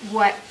out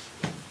what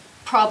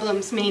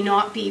problems may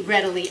not be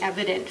readily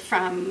evident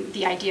from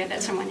the idea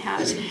that someone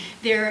has.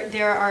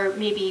 There are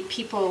maybe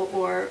people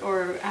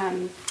or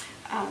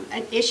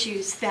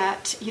issues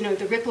that, you know,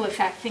 the ripple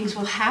effect, things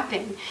will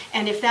happen,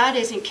 and if that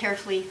isn't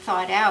carefully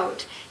thought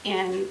out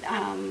and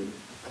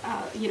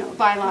you know,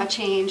 bylaw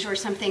change or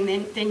something,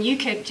 then you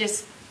could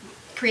just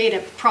create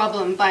a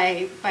problem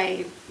by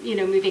you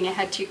know, moving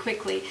ahead too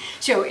quickly.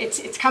 So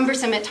it's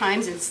cumbersome at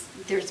times.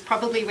 There's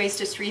probably ways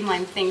to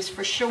streamline things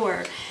for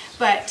sure,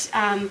 but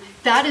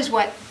that is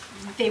what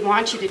they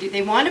want you to do.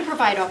 They want to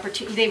provide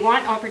opportunity. They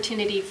want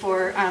opportunity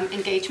for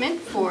engagement,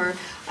 for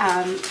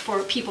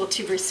people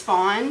to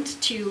respond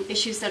to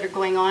issues that are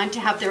going on, to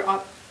have their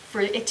for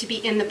it to be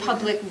in the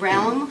public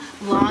realm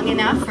long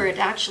enough for it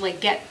to actually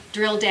get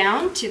drilled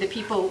down to the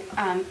people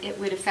it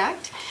would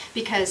affect,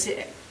 because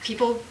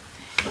people,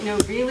 you know,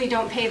 really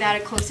don't pay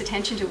that close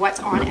attention to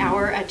what's on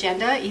our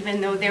agenda,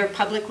 even though they're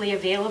publicly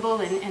available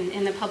and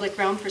in the public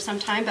realm for some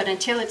time. But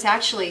until it's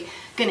actually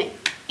going to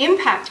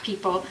impact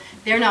people,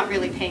 they're not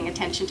really paying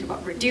attention to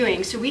what we're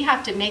doing. So we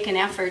have to make an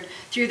effort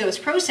through those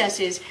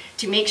processes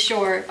to make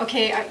sure,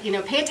 okay, you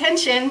know, pay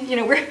attention, you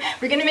know, we're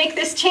going to make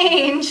this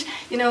change,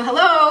 you know,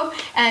 hello,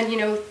 and, you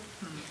know,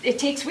 it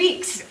takes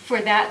weeks for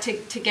that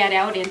to get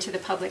out into the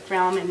public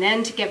realm, and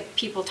then to give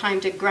people time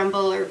to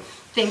grumble or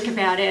think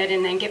about it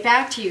and then get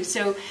back to you.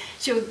 So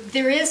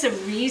there is a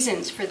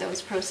reasons for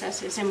those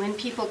processes, and when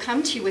people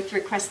come to you with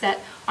requests that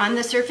on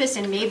the surface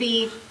and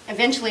maybe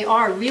eventually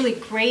are really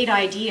great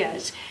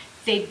ideas,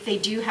 they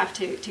do have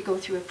to go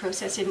through a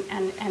process,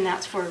 and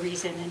that's for a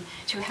reason. And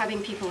so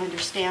having people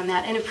understand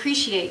that and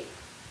appreciate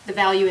the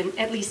value in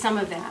at least some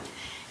of that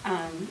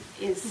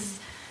is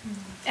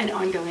an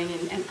ongoing,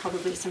 and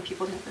probably some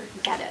people never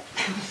get it.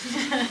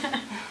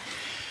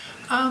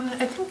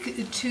 I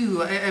think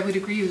too, I would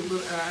agree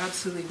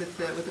absolutely with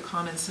the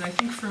comments, and I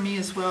think for me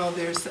as well,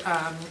 there's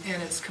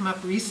and it's come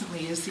up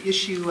recently, is the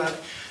issue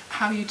of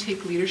how you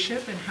take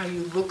leadership and how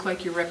you look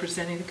like you're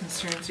representing the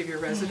concerns of your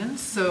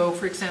residents. So,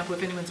 for example,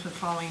 if anyone's been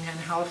following in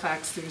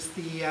Halifax, there's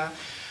the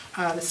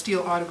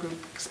Steel Auto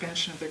Group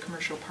expansion of their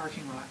commercial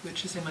parking lot,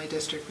 which is in my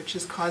district, which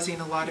is causing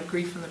a lot of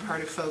grief on the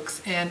part of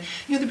folks. And,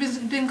 you know, there's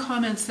been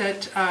comments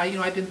that, you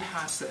know, I've been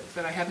passive,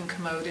 that I haven't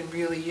come out and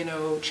really, you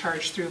know,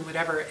 charged through and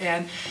whatever.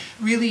 And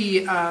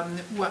really,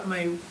 what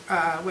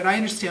I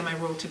understand my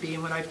role to be,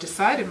 and what I've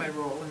decided my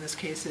role in this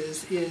case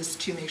is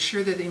to make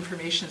sure that the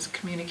information is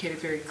communicated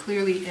very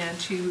clearly, and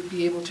to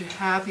be able to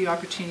have the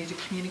opportunity to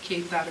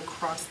communicate that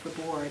across the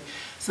board.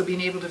 So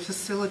being able to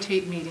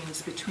facilitate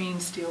meetings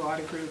between Steel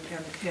Auto Group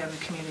and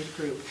the community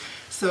group.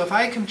 So if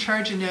I come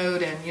charging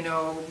out and, you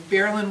know,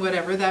 barreling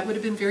whatever, that would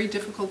have been very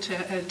difficult to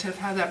have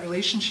had that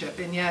relationship.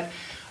 And yet,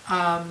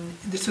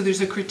 so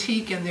there's a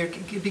critique, and there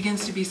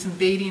begins to be some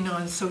baiting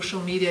on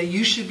social media.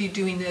 You should be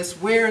doing this.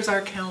 Where's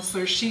our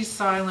councillor? She's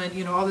silent.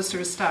 You know, all this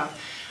sort of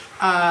stuff.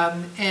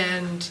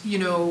 And, you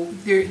know,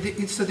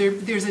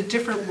 there's a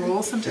different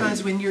role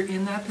sometimes when you're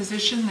in that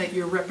position, that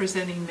you're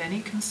representing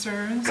many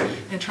concerns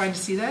and trying to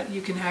see that.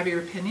 You can have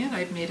your opinion.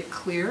 I've made it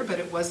clear, but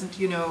it wasn't,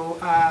 you know,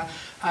 a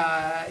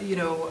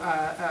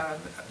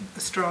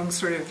strong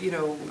sort of, you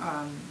know,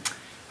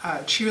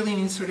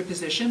 cheerleading sort of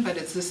position, but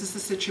this is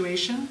the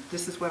situation.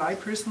 This is what I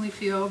personally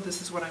feel.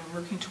 This is what I'm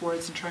working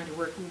towards and trying to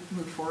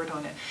move forward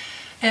on it.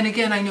 And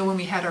again, I know when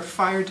we had our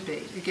fire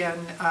debate, again,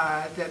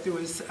 that there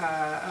was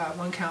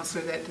one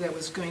councillor that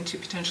was going to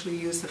potentially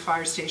use the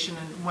fire station,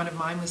 and one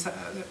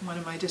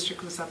of my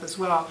district was up as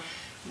well,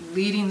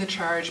 leading the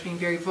charge, being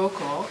very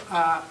vocal.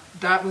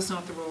 That was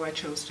not the role I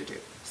chose to do.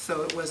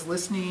 So it was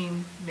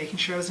listening, making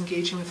sure I was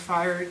engaging with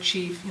fire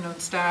chief, you know,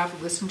 and staff,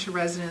 listening to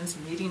residents,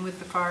 meeting with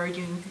the fire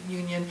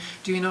union,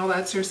 doing all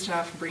that sort of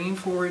stuff, bringing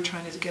forward,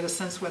 trying to get a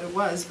sense of what it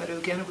was. But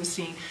again, it was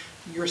seeing,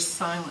 you're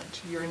silent,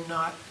 you're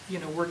not, you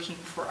know, working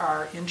for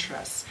our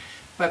interests,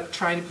 but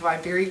trying to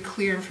provide very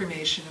clear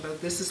information about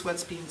this is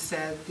what's being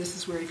said, this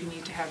is where, if you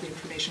need to have the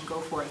information,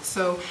 go for it.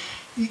 So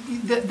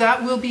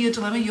that will be a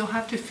dilemma. You'll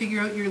have to figure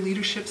out your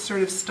leadership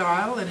sort of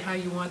style and how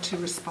you want to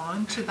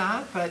respond to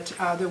that, but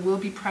there will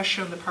be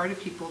pressure on the part of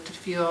people to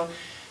feel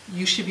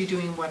you should be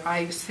doing what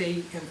I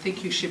say and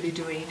think you should be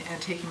doing, and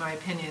taking my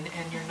opinion,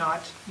 and you're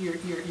not, you're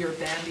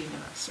abandoning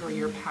us, or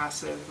you're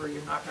passive, or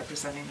you're not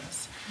representing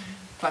us.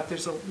 But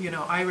there's a, you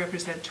know, I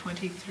represent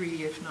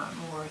 23, if not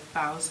more,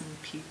 1,000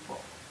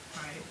 people,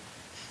 right?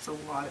 It's a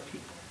lot of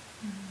people,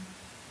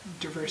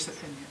 diverse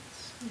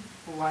opinions,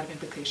 a lot of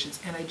implications,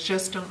 and I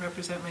just don't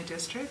represent my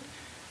district.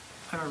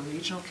 I'm a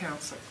regional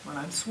councillor. When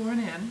I'm sworn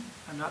in,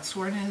 I'm not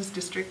sworn in as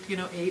District, you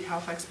know, 8,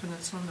 Halifax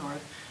Peninsula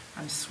North.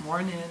 I'm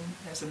sworn in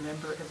as a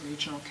member of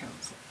regional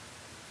council.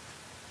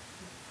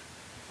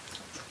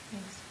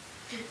 Thanks.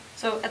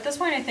 So at this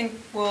point, I think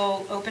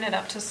we'll open it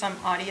up to some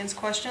audience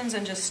questions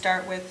and just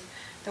start with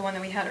the one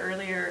that we had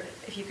earlier.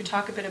 If you could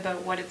talk a bit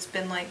about what it's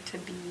been like to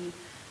be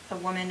a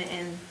woman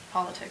in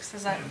politics.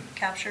 Does that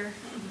capture?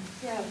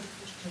 Yeah.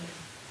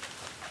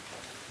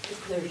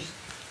 If there's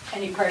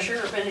any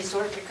pressure of any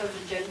sort because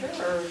of gender,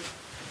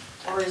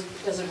 or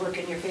does it work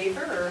in your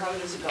favor, or how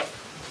does it go?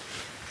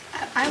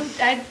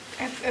 I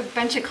have a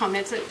bunch of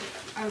comments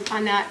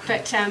on that,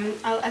 but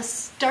I'll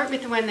start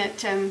with the one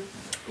that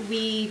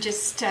we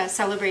just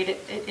celebrated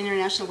at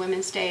International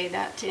Women's Day,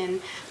 that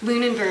in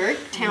Lunenburg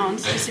town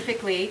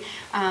specifically,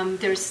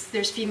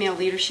 there's female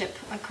leadership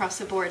across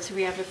the board. So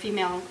we have a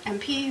female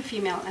MP, a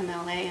female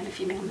MLA, and a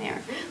female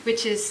mayor,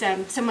 which is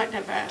somewhat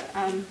of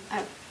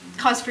a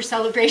cause for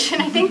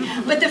celebration, I think.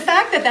 But the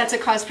fact that that's a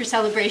cause for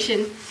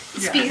celebration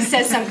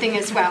says something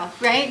as well,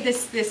 right?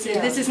 This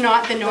is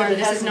not the norm.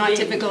 This is not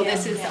typical.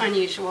 This is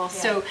unusual.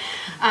 So,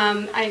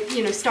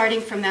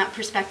 starting from that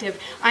perspective,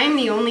 I'm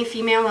the only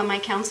female on my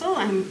council.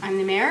 I'm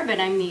the mayor, but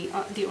I'm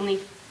the only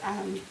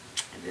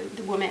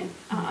the woman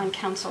on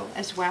council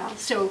as well.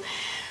 So,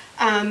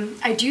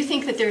 I do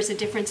think that there's a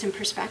difference in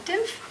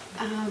perspective,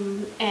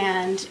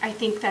 and I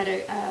think that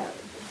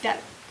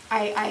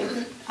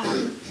I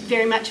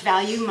very much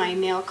value my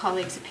male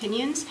colleagues'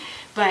 opinions,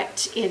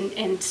 but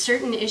in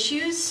certain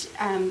issues,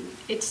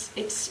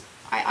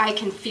 I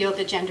can feel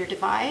the gender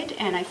divide,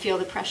 and I feel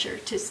the pressure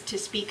to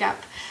speak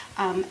up.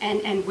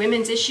 And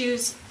women's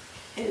issues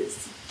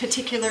is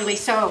particularly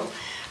so.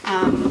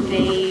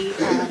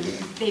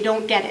 They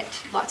don't get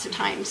it lots of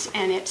times,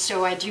 and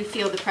so I do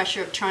feel the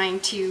pressure of trying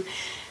to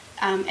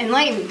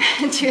enlighten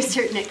to a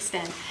certain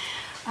extent.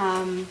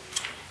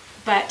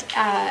 But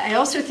I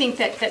also think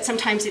that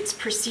sometimes it's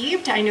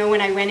perceived. I know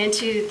when I went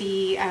into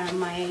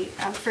my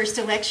first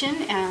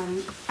election,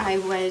 I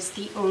was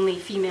the only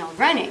female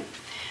running.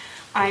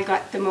 I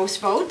got the most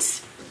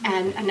votes,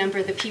 and a number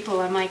of the people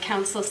on my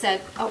council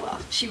said, oh, well,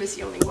 she was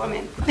the only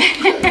woman.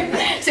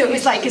 So it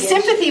was like a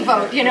sympathy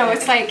vote,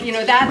 it's like,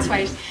 that's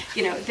why,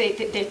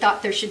 they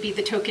thought there should be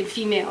the token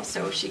female,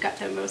 so she got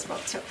the most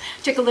votes. So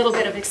I took a little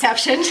bit of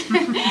exception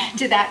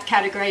to that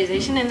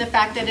categorization, and the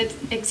fact that it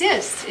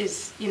exists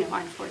is,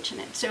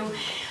 unfortunate. So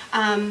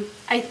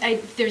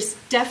there's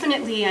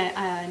definitely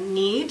a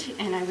need,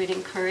 and I would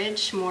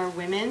encourage more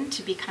women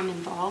to become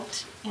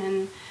involved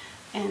in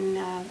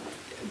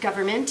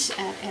government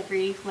at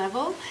every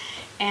level,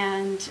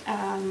 and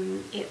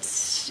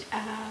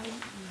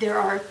there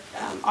are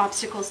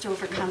obstacles to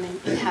overcome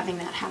in having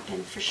that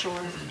happen for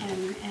sure,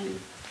 and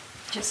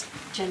just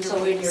gender roles.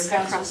 So in your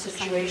council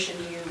situation,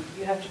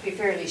 you have to be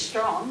fairly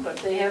strong, but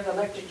they have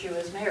elected you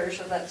as mayor,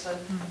 so that's a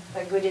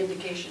good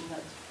indication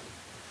that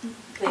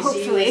they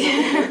hopefully see you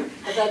as a leader,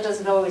 but that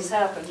doesn't always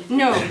happen.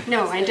 No,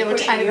 I don't.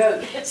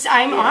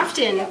 I'm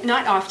often,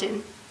 not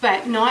often,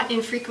 but not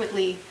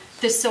infrequently,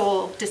 the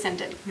sole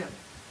descending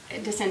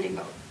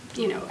vote,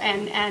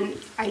 and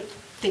I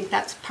think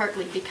that's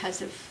partly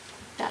because of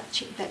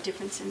that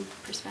difference in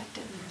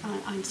perspective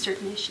on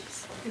certain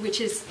issues,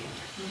 which is,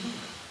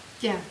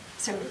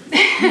 so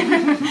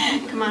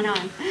come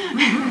on.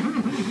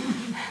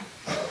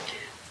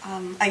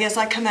 I guess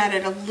I come at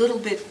it a little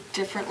bit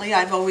differently.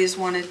 I've always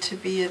wanted to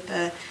be at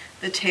the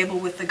table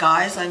with the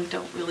guys. I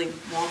don't really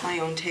want my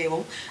own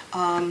table.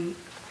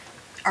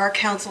 Our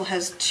council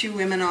has 2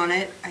 women on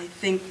it. I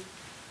think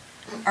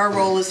our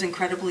role is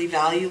incredibly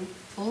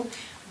valuable,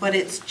 but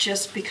it's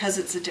just because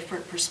it's a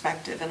different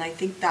perspective, and I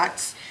think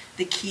that's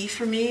the key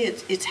for me.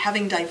 It's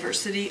having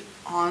diversity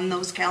on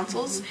those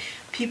councils,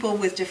 people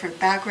with different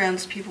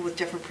backgrounds, people with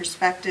different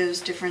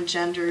perspectives, different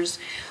genders.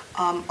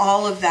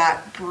 All of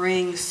that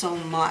brings so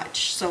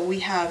much. So we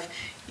have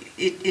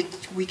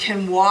we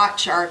can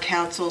watch our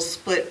council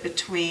split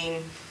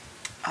between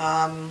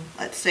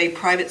let's say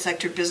private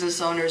sector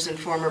business owners and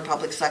former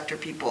public sector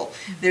people.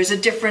 There's a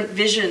different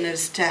vision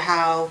as to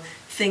how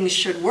things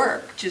should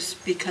work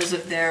just because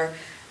of their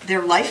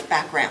life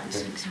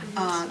backgrounds,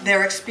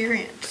 their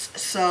experience.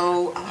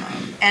 So,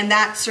 and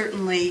that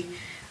certainly,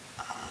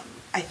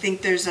 I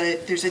think there's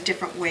a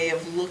different way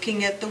of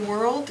looking at the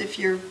world if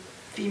you're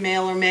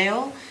female or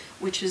male,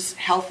 which is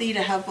healthy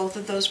to have both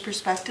of those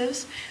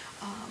perspectives.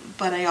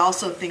 But I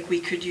also think we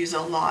could use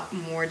a lot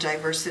more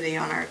diversity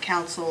on our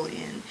council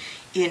in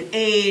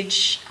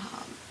age,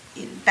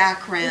 in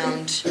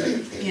background,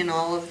 in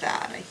all of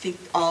that. I think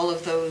all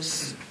of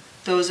those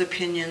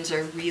opinions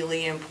are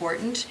really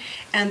important,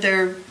 and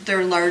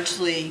they're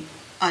largely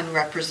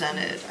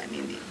unrepresented. I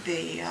mean,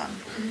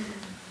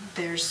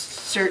 there's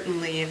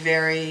certainly a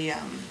very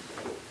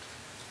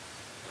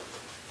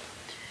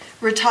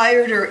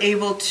retired or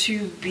able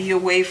to be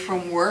away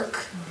from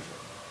work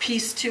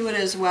piece to it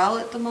as well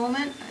at the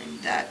moment, and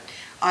that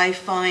I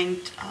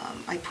find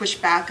I push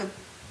back a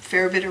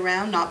fair bit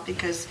around, not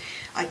because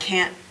I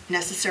can't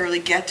necessarily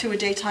get to a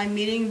daytime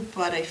meeting,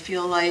 but I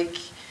feel like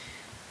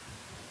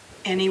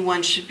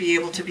anyone should be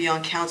able to be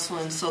on council,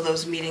 and so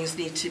those meetings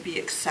need to be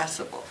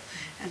accessible.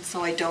 And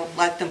so I don't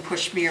let them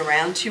push me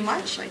around too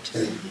much. I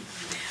just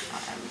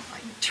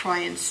try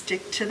and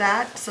stick to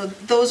that. So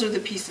those are the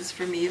pieces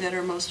for me that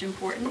are most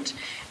important,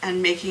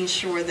 and making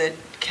sure that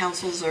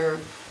councils are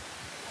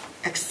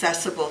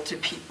accessible to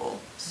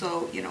people.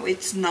 So, you know,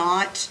 it's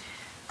not,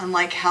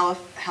 unlike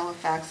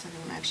Halifax, I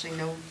don't actually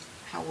know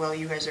how well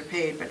you guys are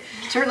paid, but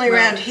certainly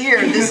around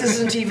here, this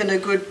isn't even a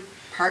good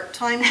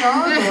part-time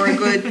job or a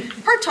good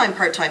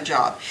part-time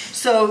job.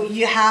 So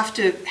you have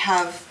to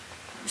have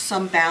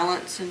some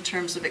balance in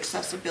terms of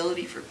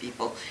accessibility for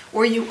people,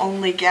 or you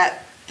only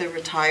get the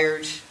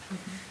retired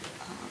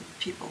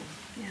people.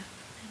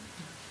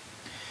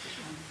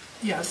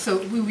 Yeah, so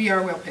we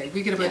are well paid.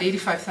 We get about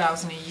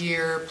 $85,000 a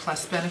year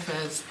plus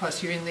benefits,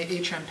 plus you're in the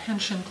HM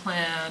pension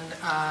plan.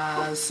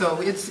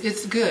 So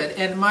it's good,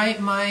 and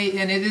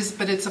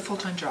but it's a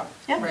full-time job,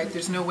 right?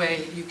 There's no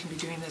way you can be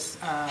doing this.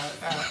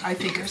 I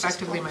think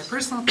effectively, my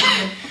personal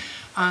opinion,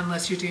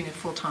 unless you're doing it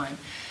full-time.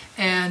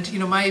 And you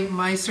know,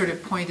 my sort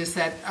of point is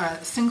that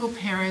a single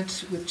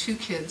parent with 2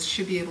 kids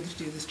should be able to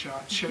do this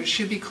job.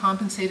 Should be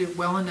compensated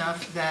well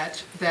enough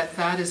that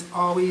is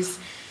always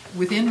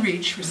within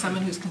reach for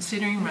someone who's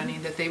considering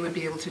running, that they would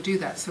be able to do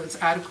that. So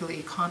it's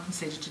adequately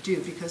compensated to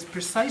do, because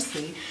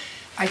precisely,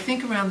 I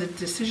think around the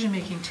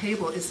decision-making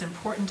table, it's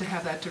important to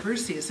have that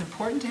diversity. It's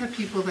important to have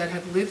people that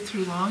have lived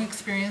through long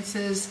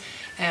experiences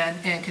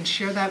and can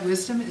share that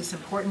wisdom. It's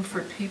important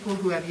for people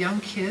who have young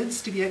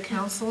kids to be at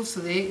council,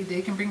 so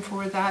they can bring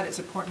forward that. It's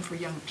important for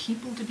young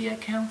people to be at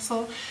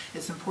council.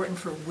 It's important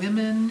for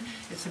women.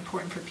 It's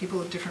important for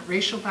people of different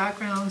racial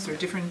backgrounds or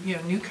different, you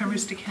know,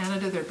 newcomers to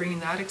Canada. They're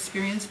bringing that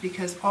experience,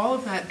 because all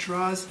of that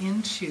draws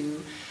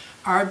into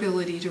our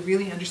ability to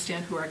really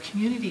understand who our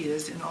community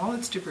is in all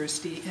its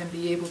diversity and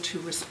be able to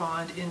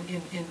respond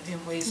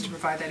in ways to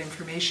provide that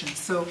information.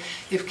 So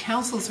if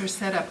councils are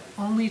set up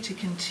only to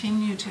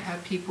continue to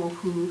have people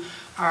who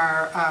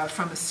are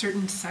from a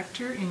certain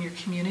sector in your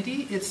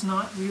community, it's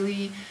not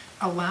really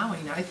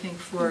allowing, I think,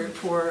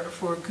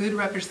 for good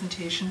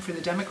representation, for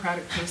the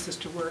democratic process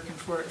to work, and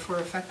for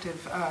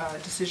effective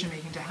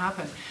decision-making to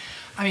happen.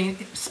 I mean,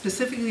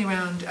 specifically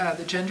around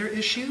the gender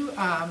issue,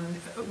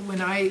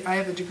 when I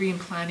have a degree in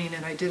planning,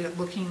 and I did it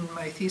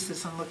my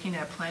thesis on looking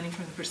at planning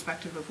from the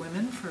perspective of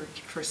women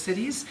for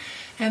cities,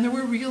 and there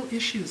were real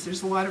issues.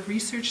 There's a lot of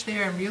research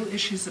there and real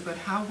issues about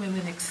how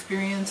women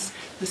experience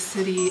the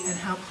city and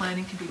how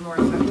planning can be more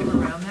effective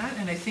around that.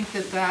 And I think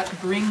that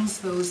brings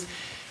those,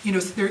 you know,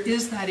 there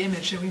is that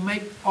image, and we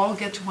might all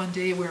get to one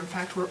day where, in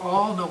fact, we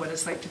all know what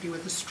it's like to be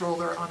with a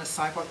stroller on a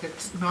sidewalk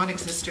that's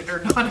non-existent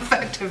or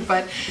non-effective.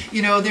 But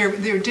you know,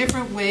 there are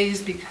different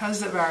ways,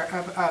 because of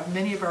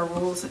many of our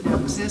roles that now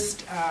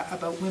exist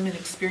about women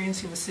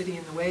experiencing the city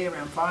in the way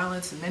around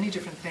violence and many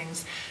different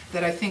things,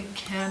 that I think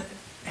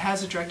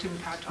has a direct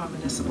impact on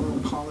municipal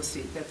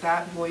policy.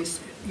 That voice,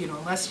 you know,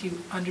 unless you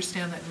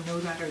understand that and know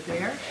that are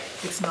there,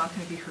 it's not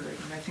going to be heard.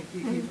 And I think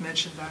you've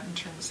mentioned that in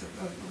terms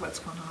of what's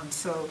going on.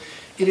 So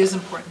it is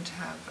important to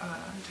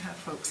have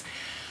folks.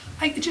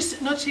 I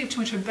just, not to take too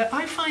much of it, but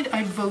I find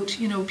I vote,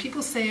 you know,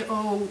 people say,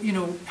 oh, you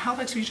know,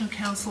 Halifax Regional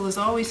Council is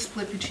always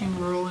split between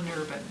rural and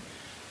urban,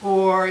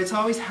 or it's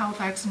always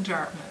Halifax and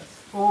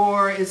Dartmouth,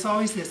 or it's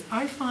always this.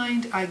 I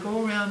find I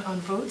go around on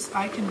votes,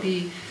 I can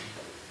be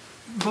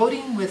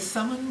voting with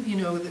someone, you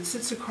know, that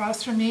sits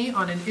across from me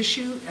on an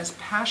issue as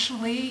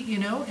passionately, you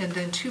know, and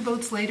then 2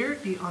 votes later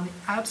be on the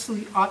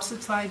absolutely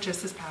opposite side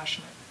just as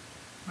passionate,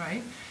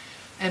 right?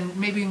 And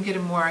maybe we can get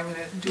I'm going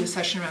to do a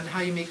session around how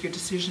you make your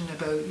decision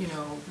about, you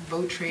know,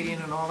 vote trading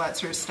and all that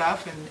sort of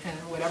stuff and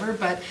whatever.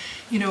 But,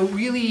 you know,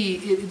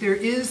 really there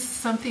is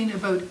something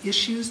about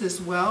issues as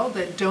well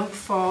that don't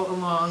fall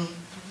along,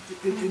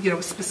 you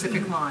know,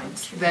 specific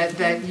lines,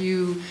 that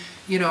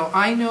you know,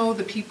 I know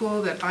the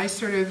people that I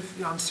sort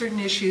of, on certain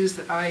issues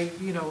that I,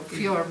 you know,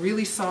 feel are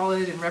really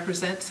solid and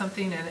represent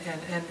something,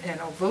 and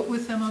I'll vote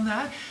with them on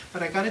that.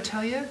 But I got to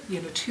tell you,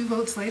 you know, 2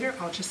 votes later,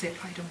 I'll just say,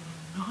 I don't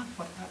know not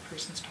what that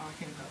person's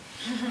talking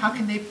about. How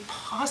can they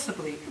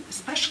possibly,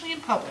 especially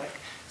in public,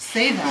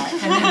 say that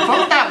and then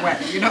vote that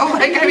way, you know?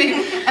 Like, I mean,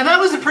 and that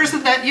was a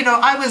person that, you know,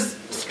 I was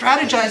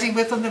strategizing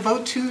with on the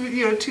vote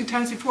 2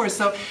 times before.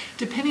 So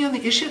depending on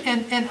the issue,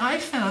 and I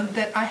found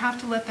that I have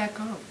to let that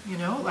go, you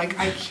know? Like,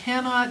 I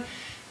cannot,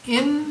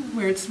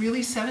 where it's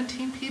really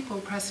 17 people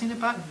pressing a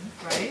button,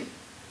 right?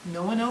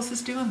 No one else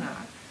is doing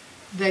that.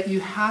 That you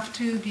have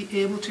to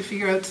be able to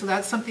figure out, so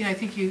that's something I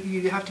think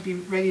you have to be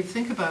ready to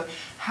think about,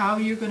 how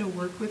you're going to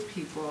work with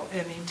people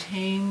and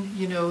maintain,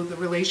 you know, the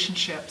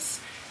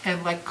relationships,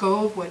 and let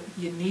go of what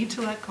you need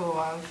to let go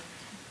of,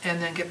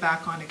 and then get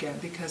back on again,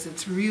 because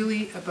it's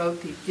really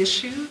about the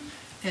issue,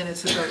 and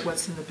it's about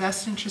what's in the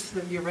best interest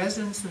of your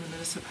residents and the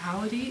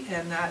municipality,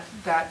 and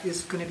that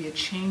is going to be a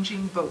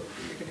changing boat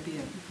that you're going to be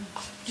in.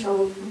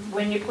 So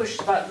when you push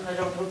the button, I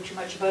don't know too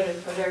much about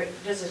it, but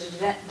does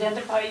it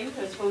identify you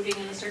as voting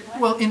in a certain way?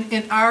 Well,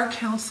 in our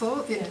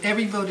council,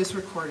 every vote is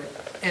recorded,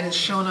 and it's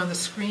shown on the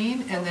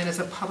screen, and then as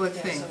a public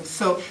thing.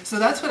 So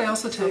that's what I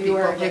also tell people,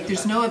 like,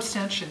 there's no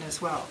abstention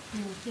as well.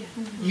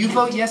 You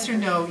vote yes or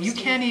no. You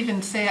can't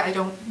even say, I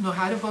don't know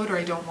how to vote or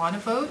I don't want to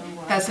vote.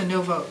 That's a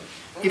no vote.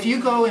 If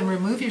you go and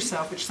remove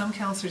yourself, which some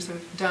councillors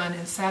have done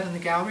and sat in the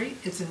gallery,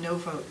 it's a no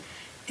vote.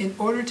 In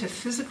order to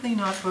physically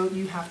not vote,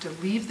 you have to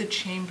leave the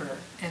chamber,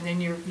 and then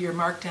you're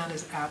marked down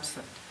as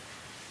absent.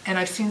 And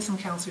I've seen some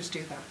councillors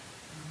do that.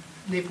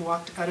 They've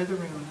walked out of the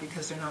room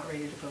because they're not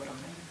ready to vote on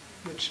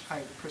it, which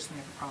I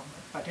personally have a problem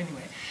with. But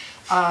anyway,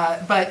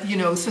 but you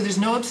know, so there's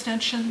no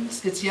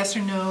abstentions. It's yes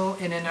or no,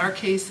 and in our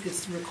case,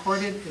 it's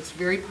recorded. It's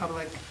very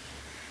public.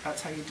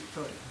 That's how you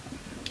vote.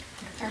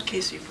 In our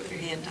case, you put your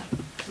hand up.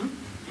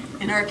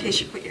 In our case,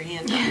 you put your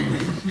hand up.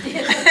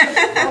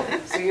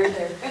 So you're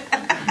there.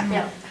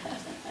 Yeah.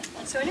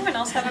 So anyone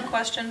else have a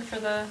question for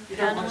the You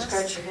don't want to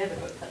panelists? scratch your head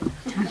about that.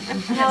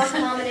 How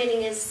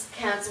accommodating is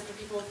council for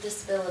people with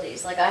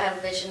disabilities? Like I have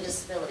a vision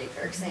disability,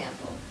 for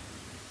example.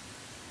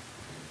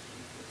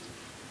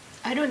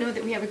 I don't know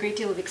that we have a great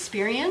deal of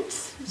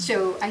experience,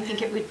 so I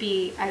think it would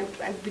be, I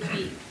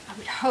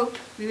would hope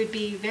we would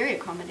be very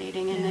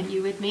accommodating and that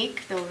you would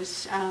make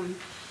those,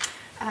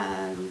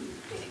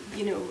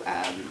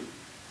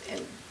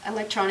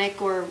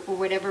 electronic or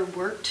whatever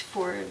worked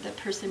for the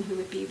person who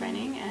would be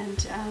running,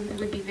 and it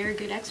would be very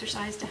good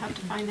exercise to have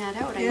to find that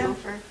out. I know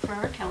for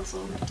our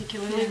council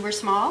particularly, we're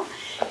small,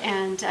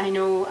 and I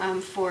know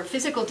for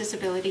physical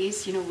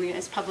disabilities, you know, we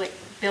as public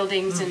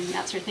buildings and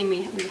that sort of thing,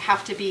 we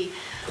have to be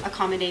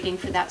accommodating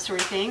for that sort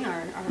of thing.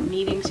 Our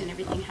meetings and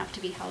everything have to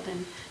be held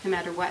in, no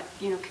matter what,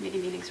 you know, committee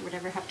meetings or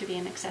whatever, have to be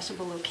in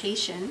accessible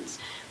locations.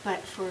 But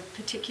for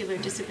particular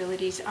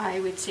disabilities,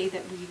 I would say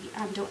that we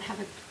don't have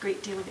a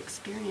great deal of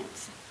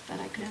experience that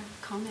I could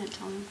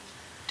comment on.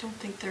 Don't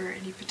think there are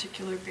any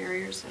particular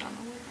barriers that I'm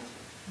aware of.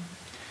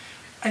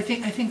 I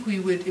think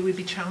it would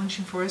be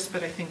challenging for us,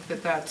 but I think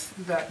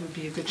that would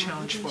be a good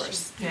challenge for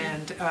us.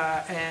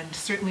 And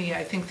certainly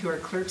I think through our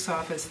clerk's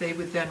office, they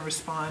would then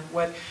respond,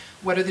 what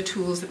are the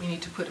tools that we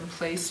need to put in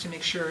place to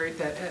make sure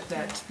that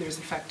there's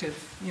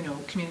effective, you know,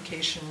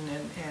 communication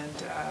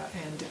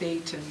and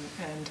debate,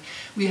 and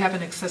we have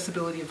an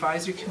accessibility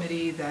advisory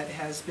committee that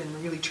has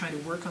been really trying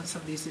to work on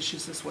some of these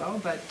issues as well,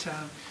 but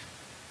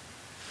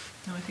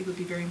no, I think it would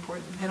be very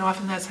important. And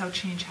often that's how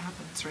change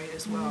happens, right,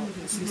 as well,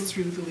 is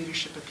through the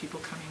leadership of people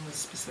coming with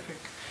specific,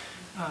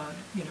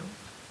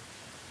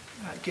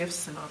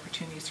 gifts and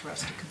opportunities for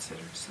us to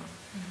consider. So,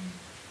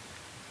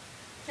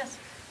 Yes.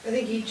 I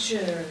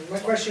think my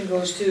question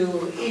goes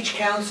to each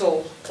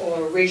council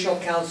or regional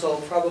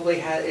council probably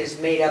is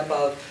made up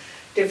of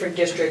different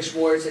districts,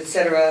 wards,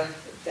 etc.,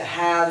 the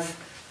have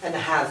and the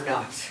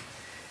have-nots.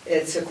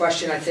 It's a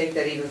question I think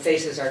that even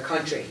faces our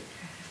country.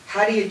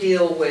 How do you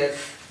deal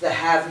with the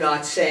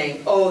have-nots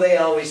saying, oh, they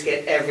always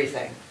get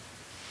everything?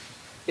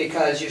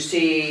 Because you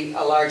see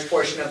a large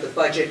portion of the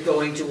budget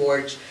going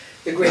towards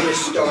the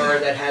greatest store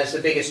that has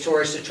the biggest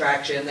tourist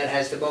attraction, that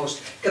has the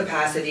most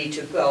capacity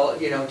to go,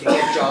 you know, to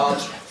get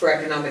jobs for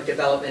economic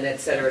development, et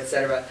cetera, et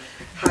cetera.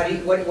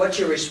 What's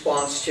your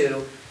response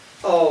to,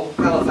 oh,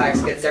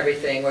 Halifax gets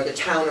everything, or the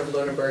town of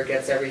Lunenburg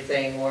gets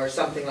everything, or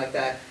something like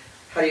that?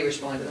 How do you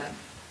respond to that?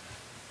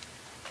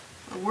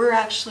 We're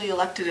actually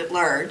elected at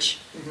large,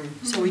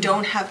 so we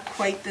don't have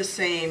quite the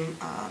same.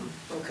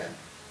 Okay.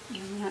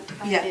 We're not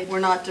divided. Yeah, we're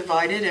not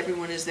divided.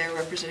 Everyone is there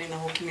representing the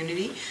whole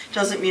community.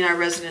 Doesn't mean our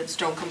residents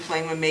don't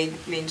complain when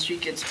Main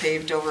Street gets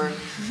paved over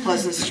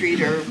Pleasant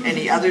Street or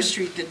any other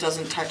street that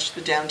doesn't touch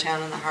the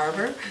downtown and the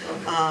harbor.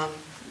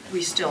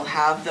 We still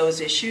have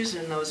those issues,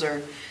 and those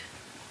are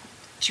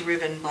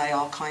driven by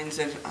all kinds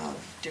of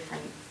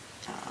different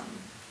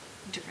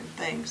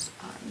things.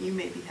 You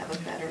maybe have a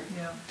better.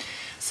 yeah.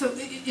 So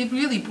it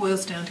really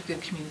boils down to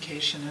good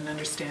communication and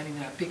understanding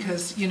that,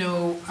 because, you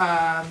know,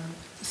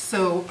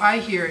 so I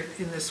hear it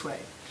in this way.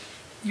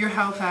 You're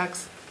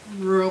Halifax,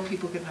 rural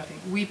people get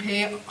nothing. We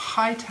pay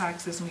high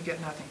taxes and we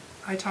get nothing.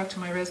 I talk to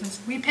my residents,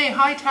 we pay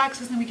high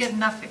taxes and we get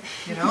nothing,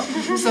 you know?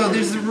 So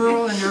there's the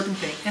rural and urban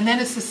thing. And then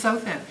it's the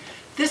South End.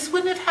 This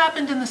wouldn't have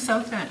happened in the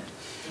South End,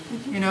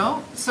 you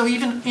know? So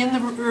even in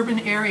the urban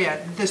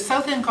area, the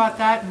South End got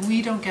that,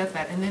 we don't get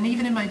that. And then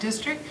even in my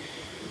district,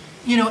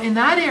 you know, in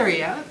that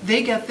area,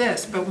 they get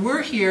this, but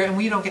we're here and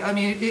we don't get, I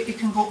mean, it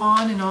can go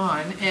on,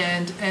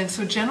 and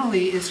so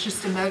generally it's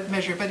just a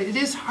measure, but it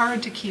is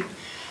hard to keep,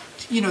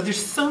 you know,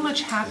 there's so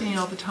much happening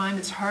all the time,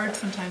 it's hard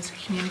sometimes to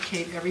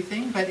communicate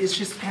everything, but it's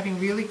just having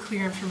really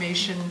clear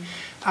information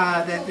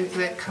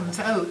that comes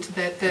out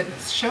that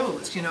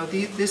shows, you know,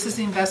 this is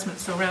the investment.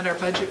 So around our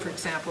budget, for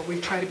example,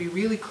 we try to be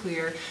really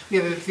clear. We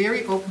have a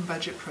very open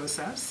budget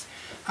process.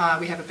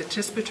 We have a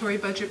participatory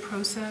budget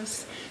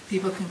process.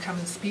 People can come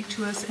and speak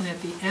to us, and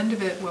at the end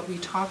of it, what we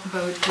talk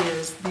about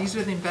is these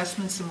are the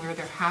investments and where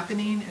they're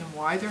happening and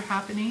why they're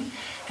happening,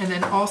 and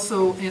then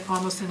also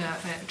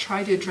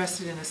try to address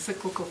it in a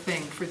cyclical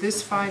thing. For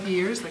this 5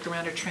 years, like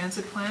around our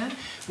transit plan,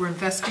 we're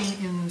investing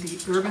in the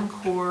urban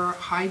core,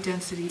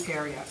 high-density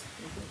area.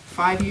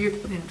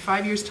 In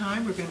 5 years'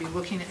 time, we're going to be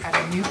looking at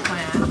a new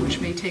plan,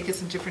 which may take us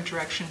in a different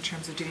direction in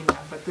terms of doing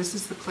that. But this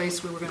is the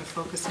place where we're going to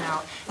focus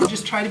now, and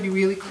just try to be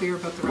really clear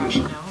about the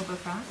rationale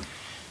about that.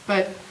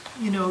 But,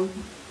 you know,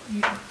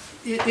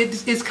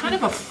 it's kind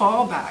of a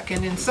fallback,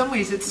 and in some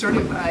ways it's sort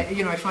of, I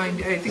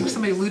think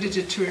somebody alluded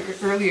to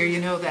it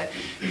earlier, that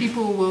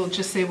people will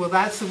just say, well,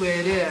 that's the way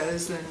it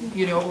is,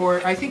 and,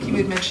 or I think you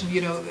had mentioned,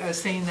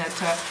 saying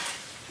that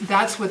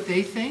that's what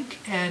they think,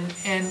 and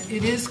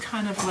it is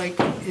kind of like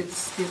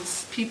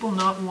it's people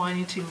not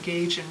wanting to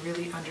engage and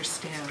really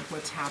understand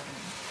what's happening.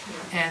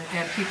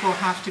 And people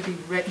have to be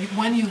ready.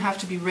 One, you have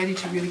to be ready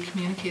to really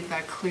communicate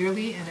that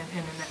clearly and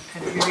in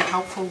a really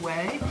helpful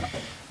way.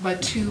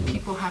 But two,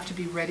 people have to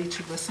be ready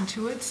to listen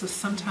to it. So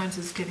sometimes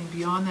it's getting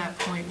beyond that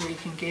point where you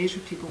can engage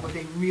with people, where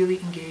they really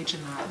engage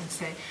in that and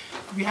say,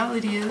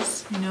 reality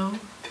is,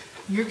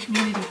 your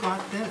community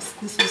got this.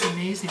 This is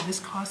amazing. This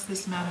costs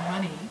this amount of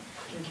money.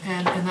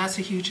 And that's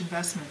a huge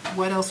investment.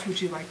 What else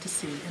would you like to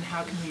see, and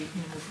how can we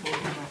move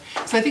forward on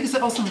that? So I think it's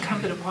also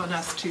incumbent upon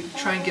us to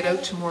try and get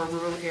out to more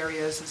rural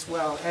areas as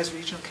well as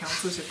regional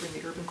councillors if we're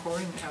in the urban core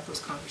and have those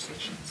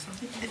conversations. So.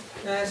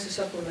 Can I ask a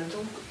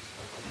supplemental?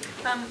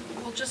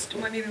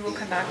 Maybe we'll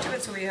come back to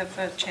it so we have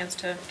a chance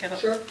to get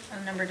a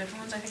number of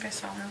different ones. I think I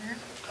saw one here.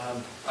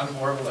 I'm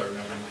horrible at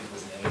remembering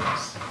people's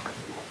names,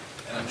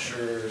 and I'm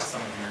sure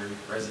some of your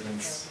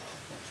residents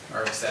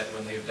are upset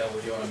when they've dealt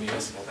with you on a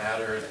municipal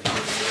matter and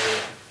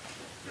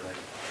you're like,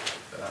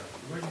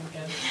 who are you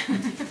again?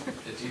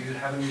 Do you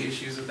have any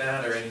issues with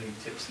that, or any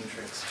tips and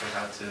tricks for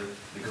how to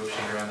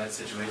negotiate around that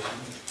situation?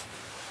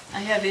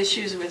 I have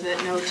issues with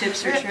it, no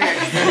tips or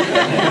tricks.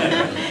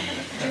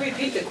 Could you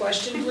repeat the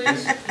question,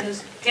 please?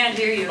 Can't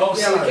hear you. Oh,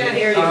 yeah, we can't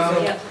hear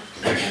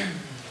you.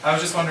 I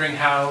was just wondering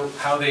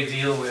how they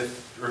deal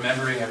with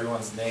remembering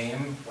everyone's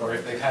name, or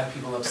if they've had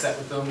people upset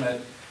with them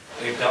that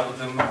they've dealt with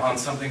them on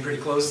something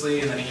pretty closely,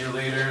 and then a year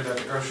later they're at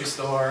the grocery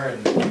store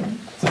and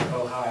it's like,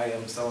 oh, hi,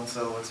 I'm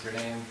so-and-so, what's your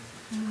name?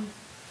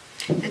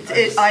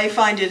 I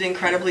find it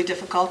incredibly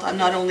difficult. I'm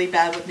not only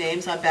bad with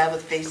names, I'm bad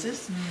with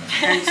faces.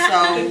 And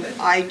so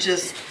I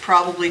just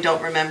probably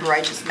don't remember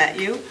I just met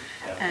you.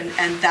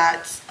 And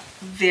that's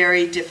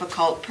very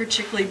difficult,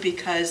 particularly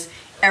because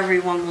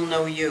everyone will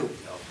know you.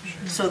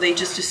 So they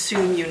just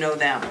assume you know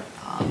them.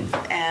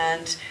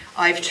 And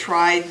I've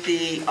tried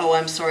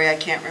I'm sorry, I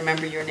can't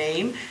remember your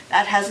name.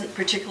 That hasn't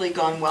particularly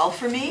gone well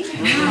for me.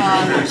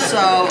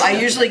 So I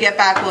usually get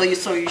back, well,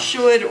 so you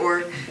should,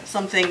 or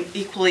something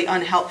equally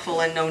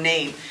unhelpful and no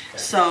name.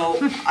 So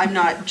I'm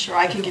not sure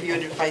I can give you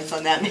advice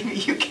on that. Maybe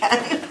you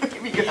can.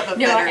 Maybe you have a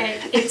better. No,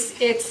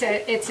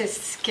 it's a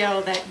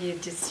skill that you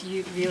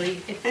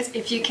really, if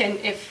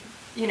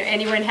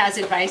anyone has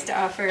advice to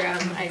offer,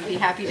 I'd be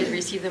happy to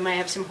receive them. I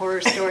have some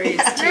horror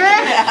stories too.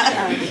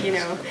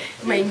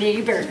 My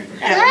neighbor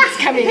was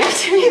coming up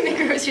to me in the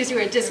groceries who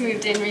had just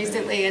moved in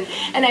recently,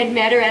 and I'd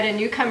met her at a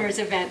newcomers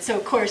event. So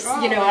of course,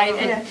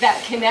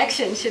 that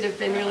connection should have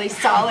been really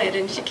solid.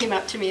 And she came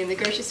up to me in the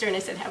grocery store, and I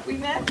said, "Have we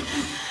met?"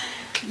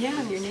 Yeah,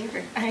 I'm your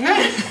neighbor. I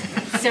am.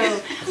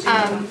 So,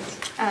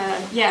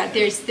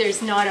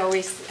 there's not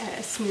always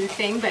a smooth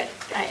thing, but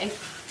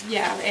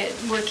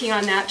working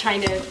on that,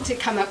 trying to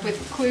come up with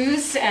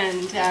clues,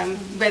 and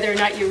whether or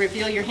not you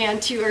reveal your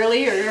hand too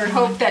early, or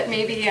hope that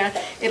maybe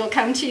it'll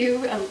come to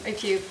you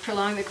if you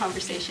prolong the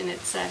conversation.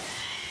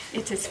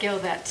 It's a skill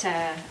that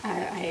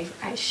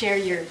I share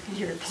your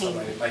pain. So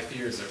my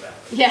fears are valid.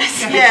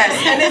 Yes,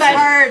 and it's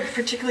hard,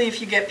 particularly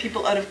if you get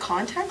people out of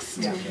context.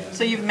 Yeah.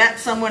 So you've met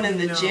someone in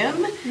the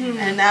gym,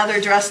 and now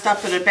they're dressed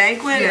up at a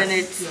banquet, and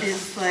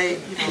it's like,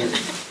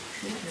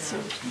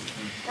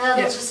 They'll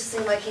just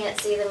assume I can't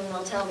see them, and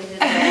they'll tell me to do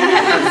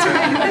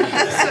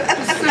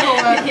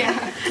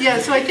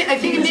So I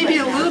think it may be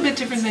a little bit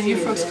different than you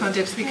folks'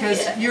 context,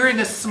 because you're in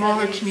a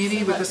smaller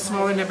community with a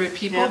smaller number of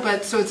people,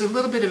 but so it's a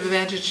little bit of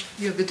advantage.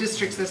 The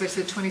districts, as I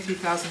said,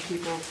 23,000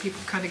 people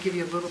kind of give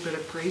you a little bit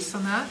of grace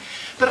on that.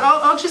 But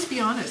I'll just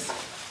be honest.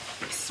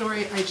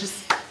 Sorry,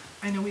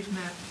 I know we've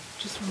met.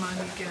 Just remind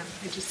me again.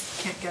 I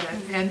just can't get it.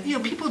 And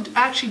people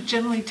actually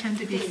generally tend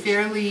to be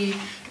fairly.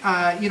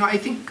 I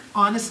think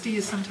honesty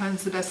is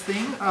sometimes the best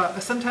thing.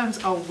 Sometimes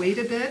I'll wait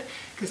a bit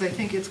because I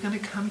think it's going to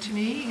come to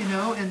me,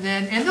 and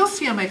they'll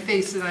see on my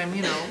face that I'm,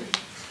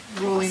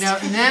 rolling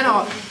out, and then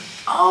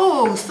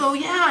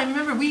I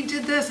remember we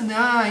did this, and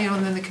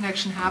and then the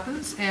connection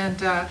happens. And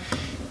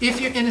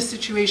if you're in a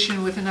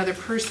situation with another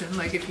person,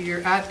 like if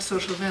you're at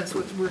social events,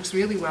 what works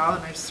really well,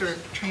 and I've sort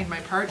of trained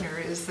my partner,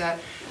 is that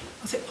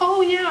I'll say,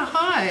 "Oh yeah,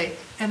 hi,"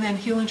 and then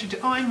he'll introduce,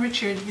 "Oh, I'm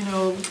Richard,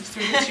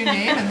 what's your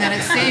name?" And then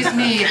it saves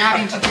me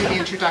having to do the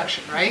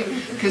introduction, right?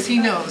 Because he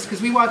knows.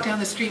 Because we walk down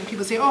the street and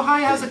people say, "Oh,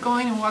 hi, how's it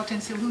going?" And we walk in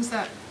and say, "Who's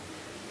that?"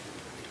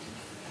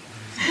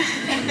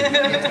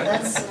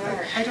 That's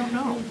smart. I don't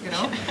know,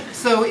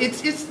 So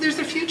there's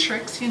a few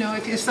tricks,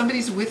 if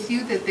somebody's with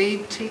you, that they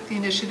take the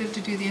initiative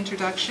to do the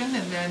introduction,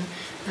 and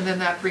then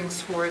that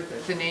brings forward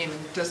the name,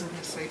 and doesn't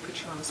necessarily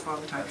put you on the spot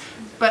all the time.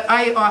 But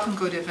I often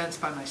go to events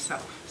by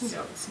myself,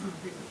 so it's not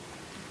really.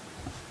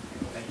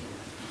 Thank you.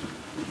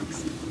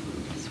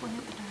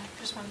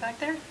 Just one back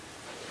there.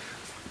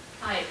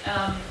 Hi,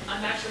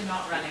 I'm actually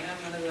not running.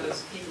 I'm one of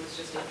those people who's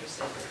just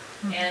interested.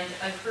 And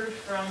I've heard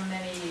from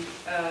many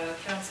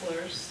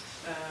councillors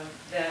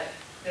that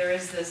there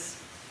is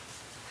this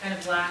kind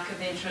of lack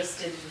of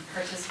interest in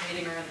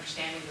participating or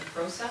understanding the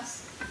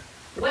process.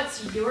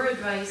 What's your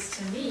advice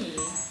to me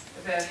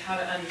about how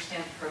to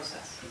understand the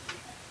process?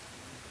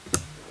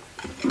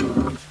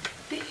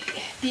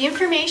 The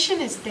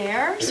information is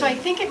there, so I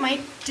think it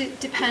might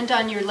depend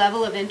on your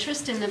level of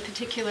interest in the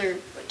particular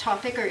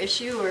topic or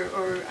issue,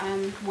 or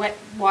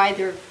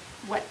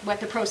what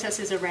the process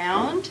is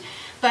around.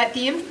 But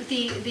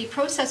the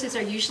processes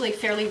are usually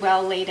fairly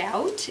well laid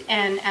out,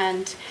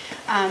 and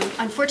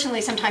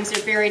unfortunately sometimes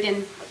they're buried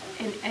in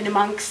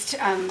amongst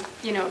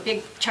you know, a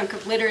big chunk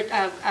of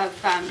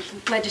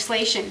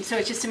legislation. So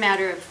it's just a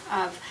matter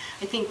of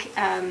I think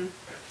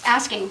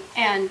asking,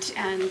 and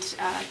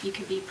you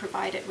could be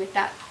provided with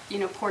that, you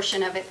know,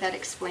 portion of it that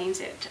explains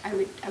it.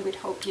 I would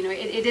hope, you know,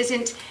 it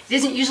isn't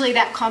usually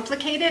that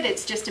complicated.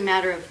 It's just a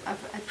matter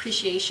of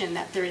appreciation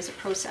that there is a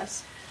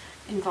process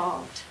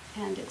involved,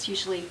 and it's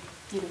usually,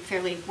 you know,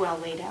 fairly well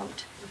laid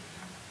out.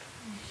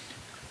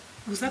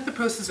 Was that the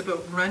process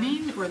about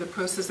running, or the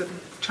process of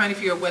trying to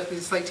figure out what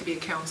it's like to be a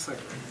councillor?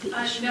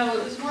 No,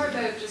 it was more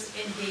about just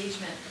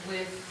engagement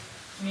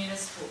with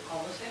municipal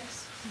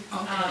politics.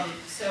 Okay.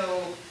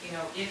 So, you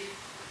know, if,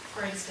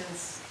 for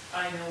instance,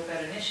 I know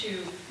about an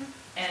issue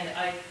and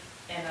I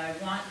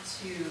want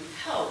to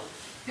help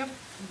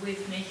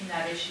with making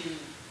that issue,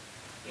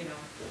 you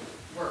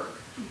know,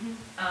 work.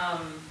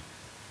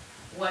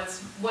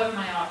 What are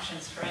my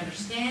options for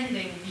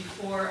understanding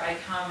before I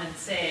come and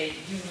say,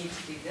 you need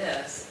to do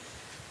this?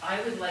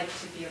 I would like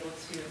to be able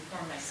to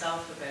inform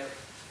myself about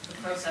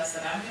the process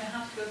that I'm going to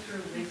have to go through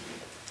with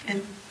you.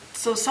 And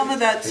so some of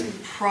that's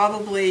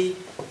probably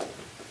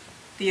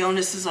the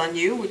onus is on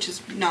you, which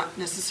is not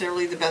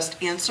necessarily the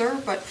best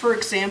answer. But for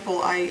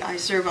example, I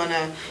serve on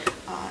a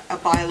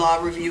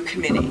bylaw review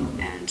committee,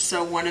 and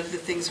so one of the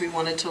things we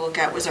wanted to look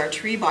at was our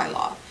tree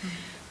bylaw.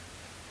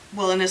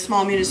 Well, in a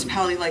small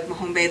municipality like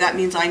Mahone Bay, that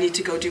means I need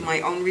to go do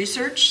my own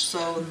research.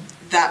 So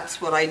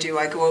that's what I do.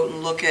 I go out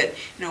and look at,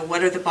 you know,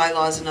 what are the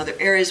bylaws in other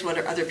areas? What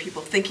are other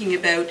people thinking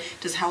about?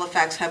 Does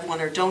Halifax have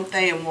one or don't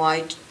they? And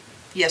why?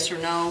 Yes or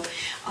no?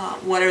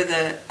 What are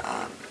the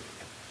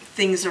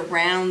things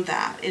around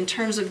that? In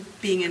terms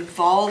of being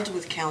involved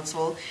with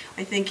council,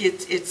 I think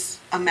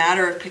it's a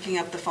matter of picking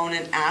up the phone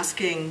and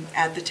asking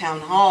at the town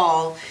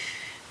hall,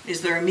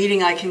 is there a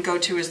meeting I can go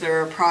to? Is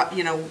there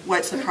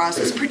what's the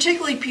process?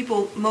 Particularly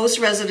most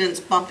residents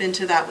bump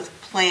into that with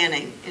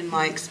planning, in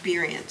my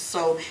experience.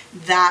 So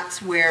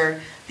that's where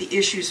the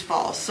issues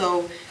fall.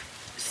 So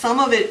some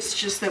of it's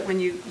just that when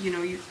you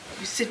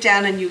sit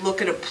down and you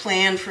look at a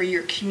plan for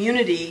your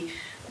community,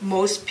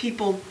 most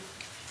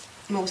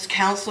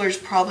councillors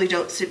probably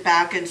don't sit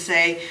back and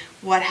say,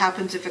 what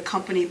happens if a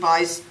company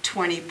buys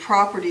 20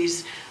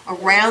 properties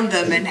around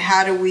them, and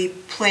how do we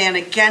plan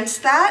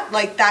against that?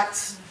 Like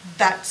that's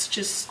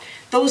just,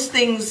 those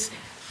things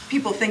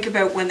people think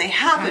about when they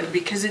happen,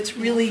 because it's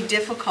really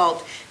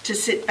difficult to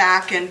sit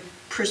back and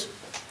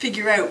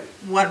figure out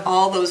what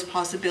all those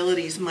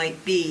possibilities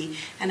might be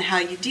and how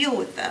you deal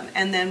with them,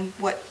 and then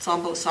what's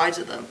on both sides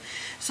of them.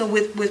 So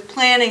with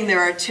planning, there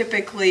are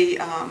typically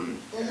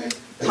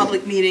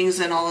public meetings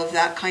and all of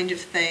that kind of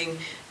thing,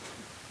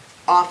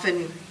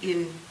 often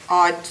in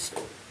odd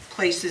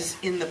places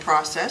in the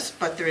process,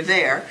 but they're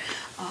there.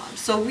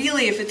 So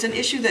really, if it's an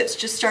issue that's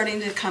just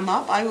starting to come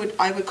up, I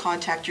would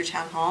contact your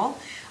town hall.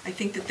 I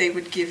think that they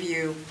would give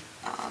you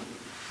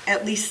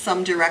at least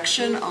some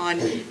direction on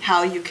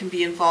how you can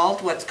be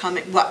involved, what's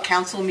coming, what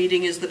council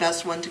meeting is the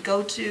best one to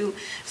go to,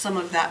 some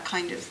of that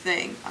kind of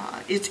thing.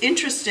 It's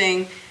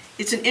interesting.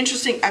 It's an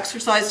interesting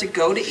exercise to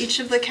go to each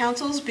of the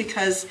councils,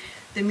 because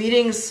the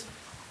meetings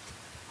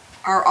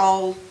are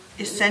all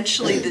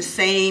essentially the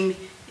same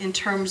in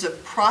terms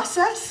of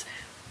process,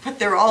 but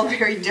they're all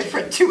very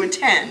different to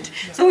attend.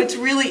 So it's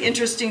really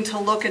interesting to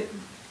look at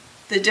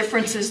the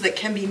differences that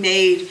can be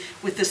made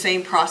with the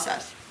same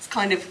process. It's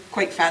kind of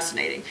quite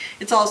fascinating.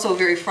 It's also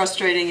very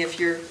frustrating if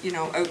you're,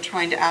 out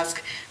trying to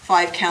ask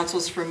 5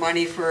 councils for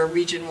money for a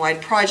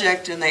region-wide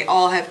project, and they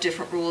all have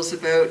different rules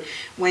about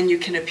when you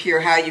can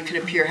appear, how you can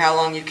appear, how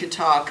long you can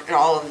talk, and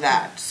all of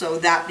that. So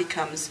that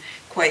becomes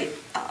quite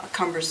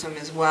cumbersome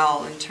as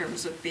well in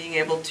terms of being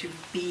able to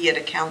be at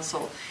a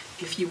council.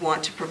 If you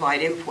want to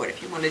provide input,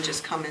 if you want to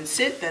just come and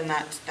sit, then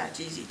that's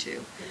easy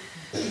too.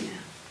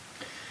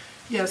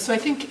 Yeah, so I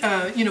think,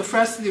 for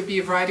us, there would be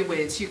a variety of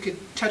ways. You could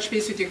touch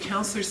base with your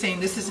councillor saying,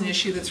 this is an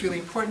issue that's really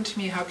important to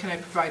me, how can I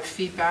provide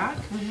feedback?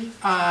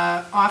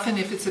 Often,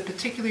 if it's a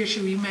particular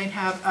issue, we might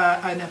have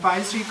an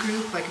advisory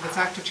group, like if it's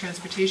active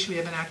transportation, we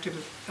have an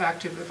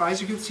active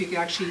advisory group, so you can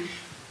actually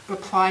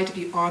apply to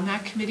be on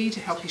that committee to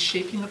help you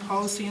shaping the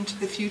policy into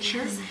the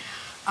future.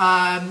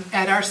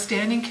 At our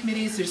standing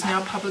committees, there's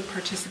now public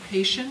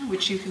participation,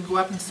 which you can go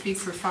up and speak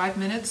for 5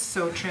 minutes.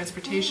 So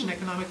transportation,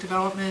 economic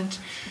development,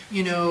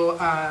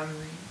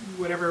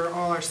 whatever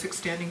all our 6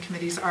 standing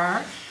committees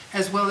are,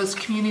 as well as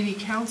community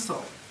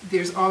council.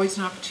 There's always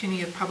an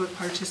opportunity of public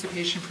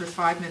participation for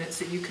 5 minutes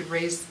that you could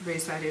raise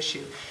that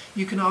issue.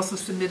 You can also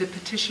submit a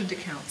petition to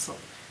council.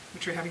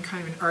 which are having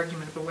kind of an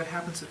argument about what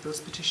happens with those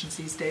petitions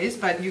these days,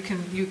 but you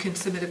can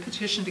submit a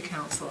petition to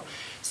council.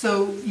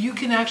 So you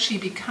can actually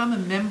become a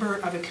member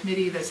of a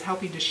committee that's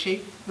helping to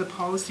shape the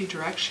policy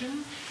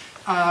direction,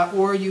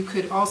 or you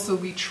could also,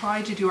 we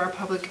try to do our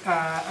public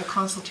a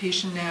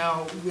consultation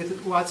now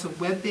with lots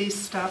of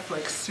web-based stuff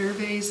like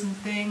surveys and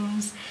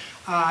things,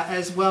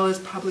 as well as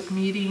public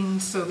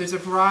meetings. So there's a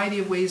variety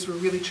of ways we're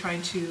really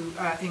trying to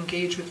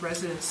engage with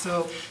residents.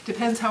 So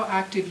depends how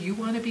active you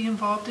want to be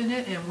involved in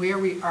it and where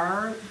we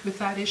are with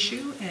that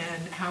issue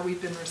and how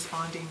we've been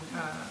responding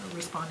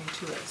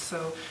to it.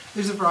 So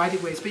there's a variety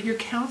of ways, but your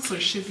councillor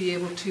should be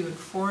able to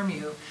inform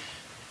you,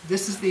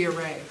 this is the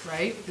array,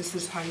 right? This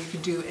is how you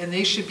can do, and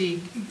they should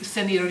be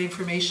sending out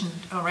information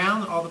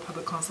around all the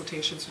public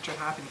consultations which are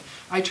happening.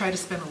 I try to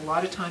spend a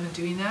lot of time in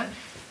doing that.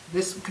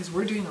 This, because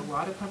we're doing a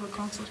lot of public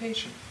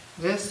consultation.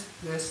 This.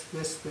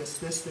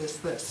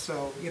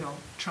 So, you know,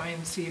 try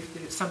and see if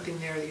there's something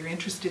there that you're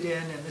interested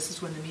in, and this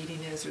is when the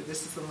meeting is, or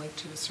this is the link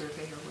to the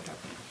survey, or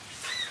whatever.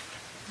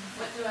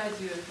 What do I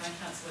do if my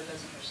councillor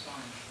doesn't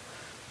respond?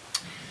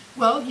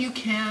 Well, you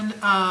can,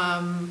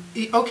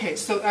 okay,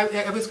 so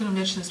I was going to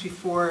mention this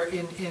before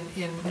in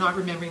not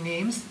remembering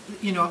names.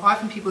 You know,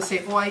 often people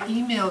say, oh, I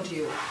emailed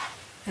you.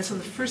 And so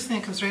the first thing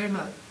that comes right in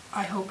my mouth,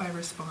 I hope I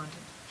responded.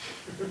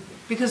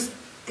 Because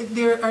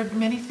there are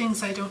many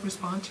things I don't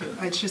respond to.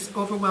 It's just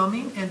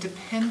overwhelming, and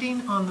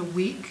depending on the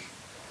week,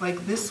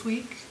 like this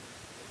week,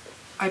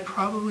 I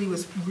probably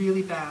was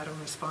really bad on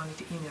responding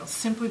to emails,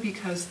 simply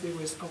because there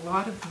was a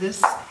lot of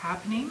this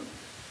happening,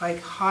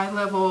 like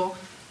high-level,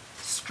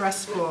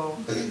 stressful,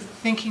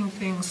 thinking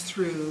things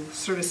through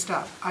sort of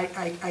stuff.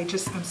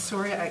 I'm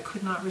sorry I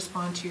could not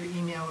respond to your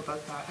email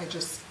about that.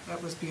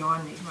 That was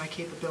beyond me, my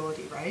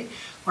capability, right?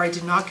 Or I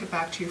did not get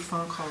back to your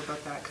phone call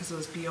about that because it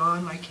was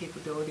beyond my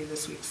capability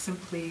this week,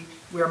 simply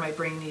where my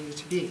brain needed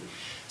to be.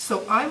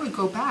 So I would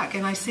go back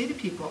and I say to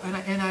people, and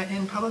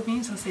in public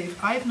meetings I'll say,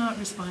 if I have not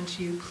responded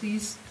to you,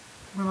 please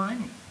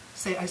remind me.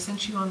 Say, I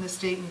sent you on this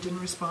date and you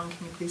didn't respond,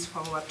 can you please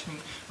follow up to me?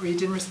 Or you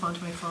didn't respond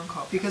to my phone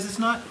call. Because it's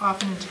not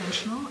often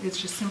intentional, it's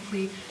just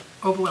simply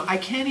overwhelmed. I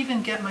can't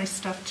even get my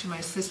stuff to my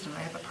assistant. I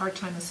have a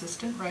part-time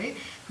assistant, right,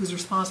 who's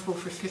responsible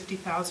for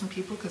 50,000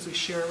 people because we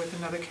share with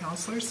another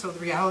councillor. So the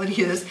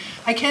reality is,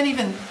 I can't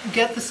even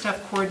get the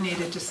stuff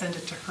coordinated to send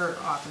it to her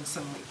often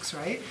some weeks,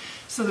 right?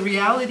 So the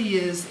reality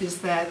is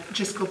that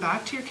just go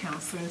back to your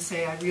councillor and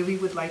say, I really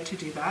would like to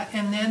do that.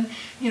 And then,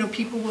 you know,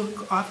 people will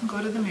often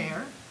go to the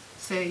mayor,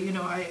 say, you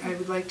know, I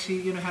would like to,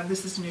 you know, have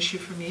this as an issue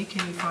for me,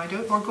 can you find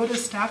out? Or go to a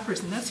staff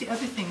person. That's the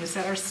other thing, is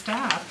that our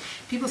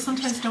staff, people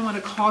sometimes don't want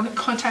to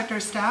contact our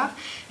staff,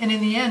 and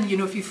in the end, you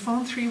know, if you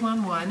phone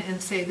 311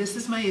 and say, this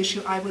is my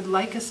issue, I would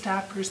like a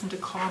staff person to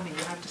call me,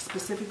 you have to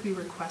specifically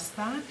request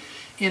that.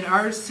 In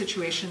our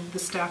situation, the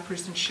staff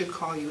person should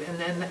call you, and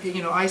then,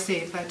 you know, I say,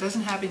 if that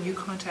doesn't happen, you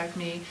contact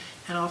me,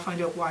 and I'll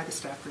find out why the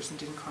staff person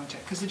didn't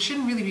contact. Because it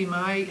shouldn't really be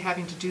my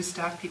having to do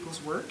staff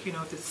people's work, you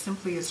know, if it's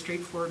simply a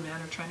straightforward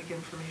manner of trying to get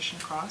information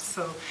across.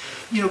 So,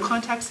 you know,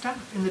 contact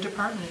staff in the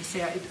department and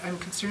say, I'm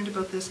concerned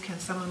about this, can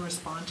someone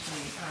respond to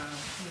me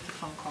with a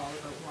phone call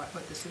about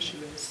what this issue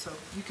is? So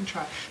you can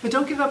try. But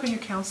don't give up on your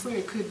councillor.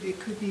 It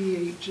could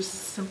be just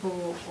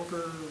simple,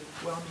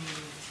 overwhelming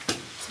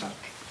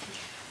stuff.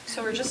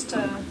 So we're just,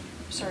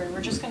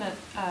 we're just going to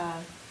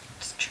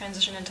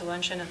transition into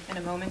lunch in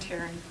a moment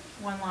here. And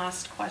one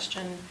last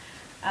question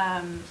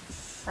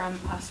from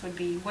us would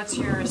be, what's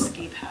your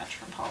escape hatch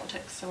from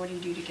politics? So what do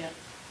you do to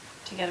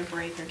get a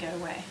break or get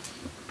away?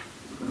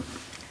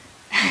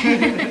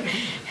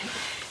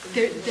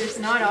 There's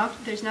not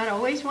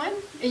always one.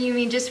 You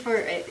mean just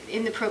for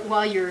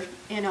while you're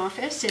in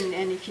office, and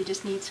if you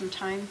just need some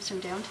time, some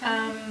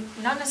downtime?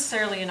 Not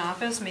necessarily in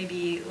office.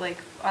 Maybe like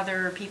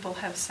other people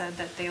have said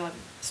that they love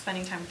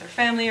spending time with their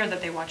family, or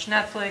that they watch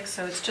Netflix.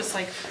 So it's just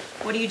like,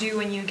 what do you do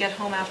when you get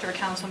home after a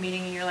council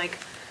meeting and you're like,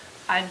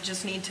 I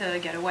just need to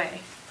get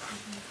away?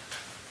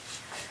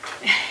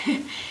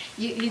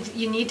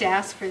 You need to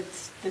ask for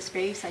the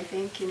space, I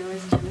think. You know,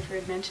 as Jennifer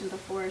had mentioned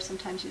before,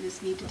 sometimes you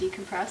just need to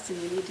decompress,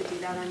 and you need to do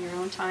that on your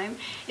own time.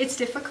 It's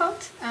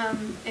difficult.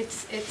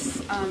 It's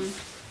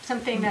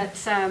something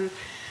that's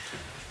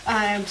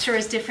I'm sure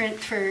is different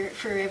for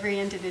every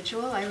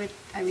individual, I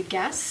would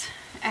guess,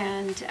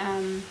 and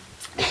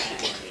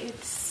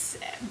it's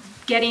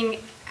getting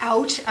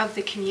out of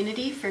the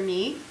community for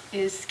me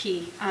is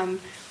key.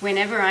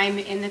 Whenever I'm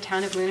in the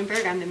town of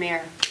Lunenburg, I'm the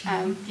mayor.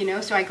 You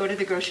know, so I go to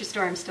the grocery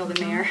store, I'm still the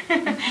mayor.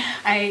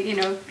 I, you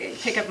know,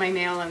 pick up my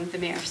mail, I'm the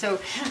mayor. So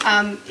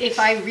if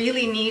I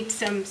really need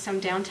some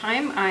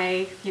downtime,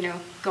 I, you know,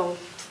 go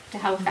to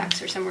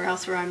Halifax or somewhere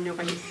else where I'm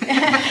nobody. And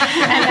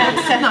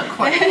that's, not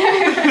quite.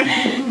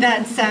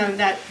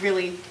 That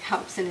really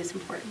helps and is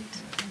important.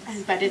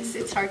 But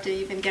it's hard to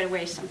even get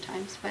away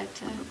sometimes. But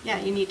yeah,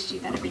 you need to do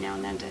that every now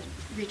and then to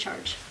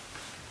recharge.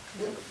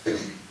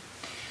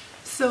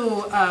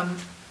 So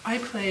I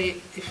play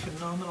a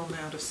phenomenal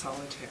amount of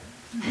solitaire.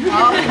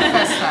 I'll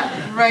confess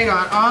that. Right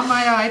on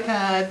my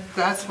iPad,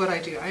 that's what I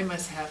do. I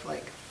must have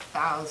like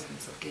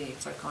thousands of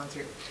games I've gone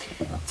through.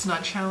 It's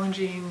not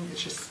challenging,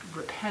 it's just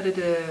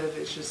repetitive,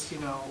 it's just,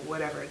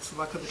 whatever, it's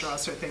luck of the draw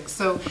sort of thing.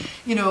 So,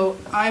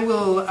 I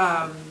will,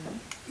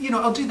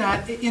 I'll do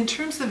that. In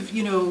terms of,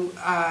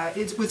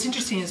 what's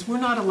interesting is we're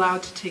not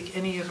allowed to take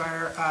any of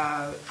our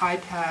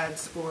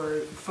iPads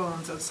or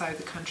phones outside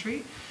the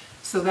country.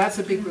 So that's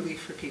a big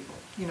relief for people.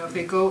 If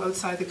they go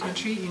outside the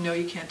country,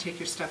 you can't take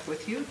your stuff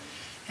with you.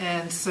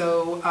 And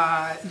so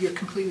you're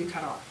completely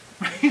cut off,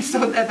 right?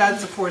 So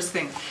that's a forced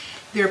thing.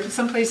 There are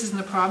some places in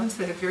the province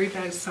that have very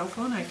bad cell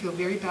phone. I feel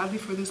very badly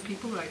for those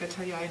people, but I gotta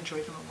tell you, I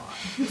enjoy them a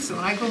lot. So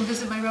when I go and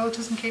visit my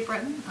relatives in Cape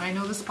Breton, I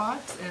know the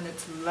spots, and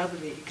it's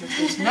lovely, because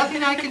there's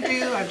nothing I can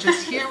do. I'm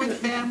just here with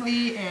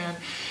family, and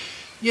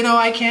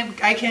I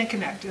can't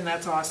connect, and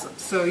that's awesome.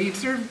 So you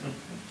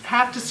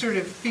have to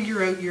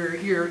figure out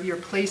your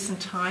place and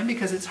time,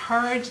 because it's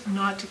hard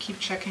not to keep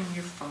checking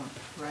your phone,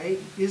 right?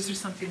 Is there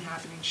something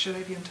happening? Should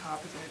I be on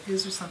top of it?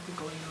 Is there something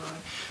going on?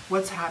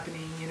 What's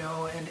happening?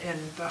 And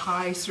the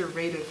high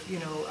rate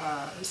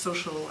of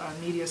social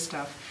media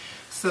stuff.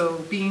 So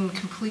being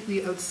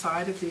completely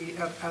outside of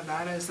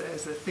that as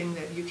a thing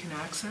that you can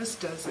access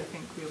does, I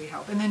think, really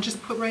help. And then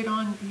just put right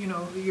on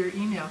your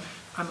email.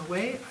 I'm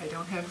away, I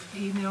don't have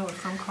email or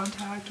phone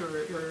contact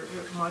or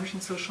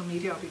monitoring social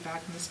media, I'll be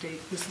back in the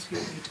state, this is who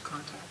you need to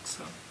contact,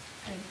 so.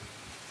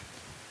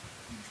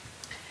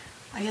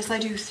 I guess I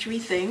do 3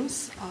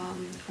 things.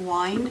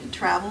 Wine,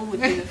 travel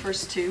would be the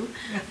first 2.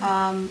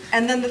 And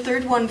then the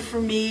third one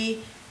for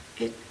me,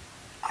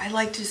 I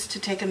like just to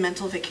take a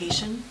mental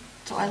vacation.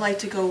 So I like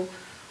to go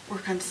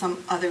work on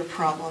some other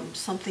problem,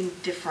 something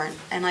different.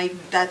 And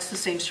that's the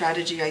same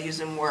strategy I use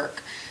in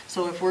work.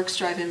 So if work's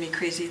driving me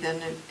crazy,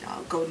 then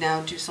I'll go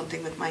now do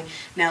something with my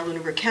now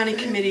Lunenburg County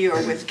Committee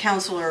or with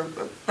council,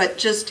 but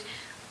just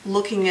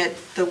looking at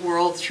the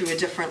world through a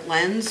different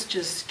lens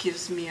just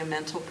gives me a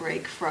mental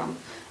break from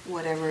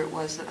whatever it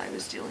was that I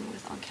was dealing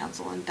with on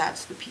council, and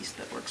that's the piece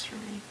that works for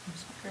me.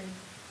 Great.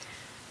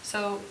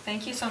 So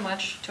thank you so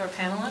much to our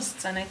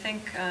panelists, and I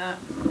think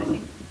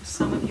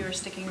some of you are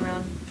sticking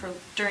around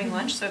during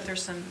lunch. So if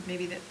there's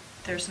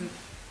some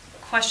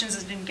questions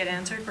that didn't get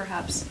answered,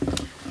 perhaps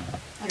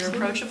you're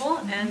approachable.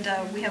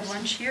 And we have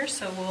lunch here,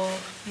 so we'll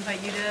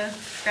invite you to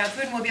grab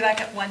food, and we'll be back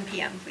at 1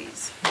 p.m.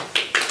 please.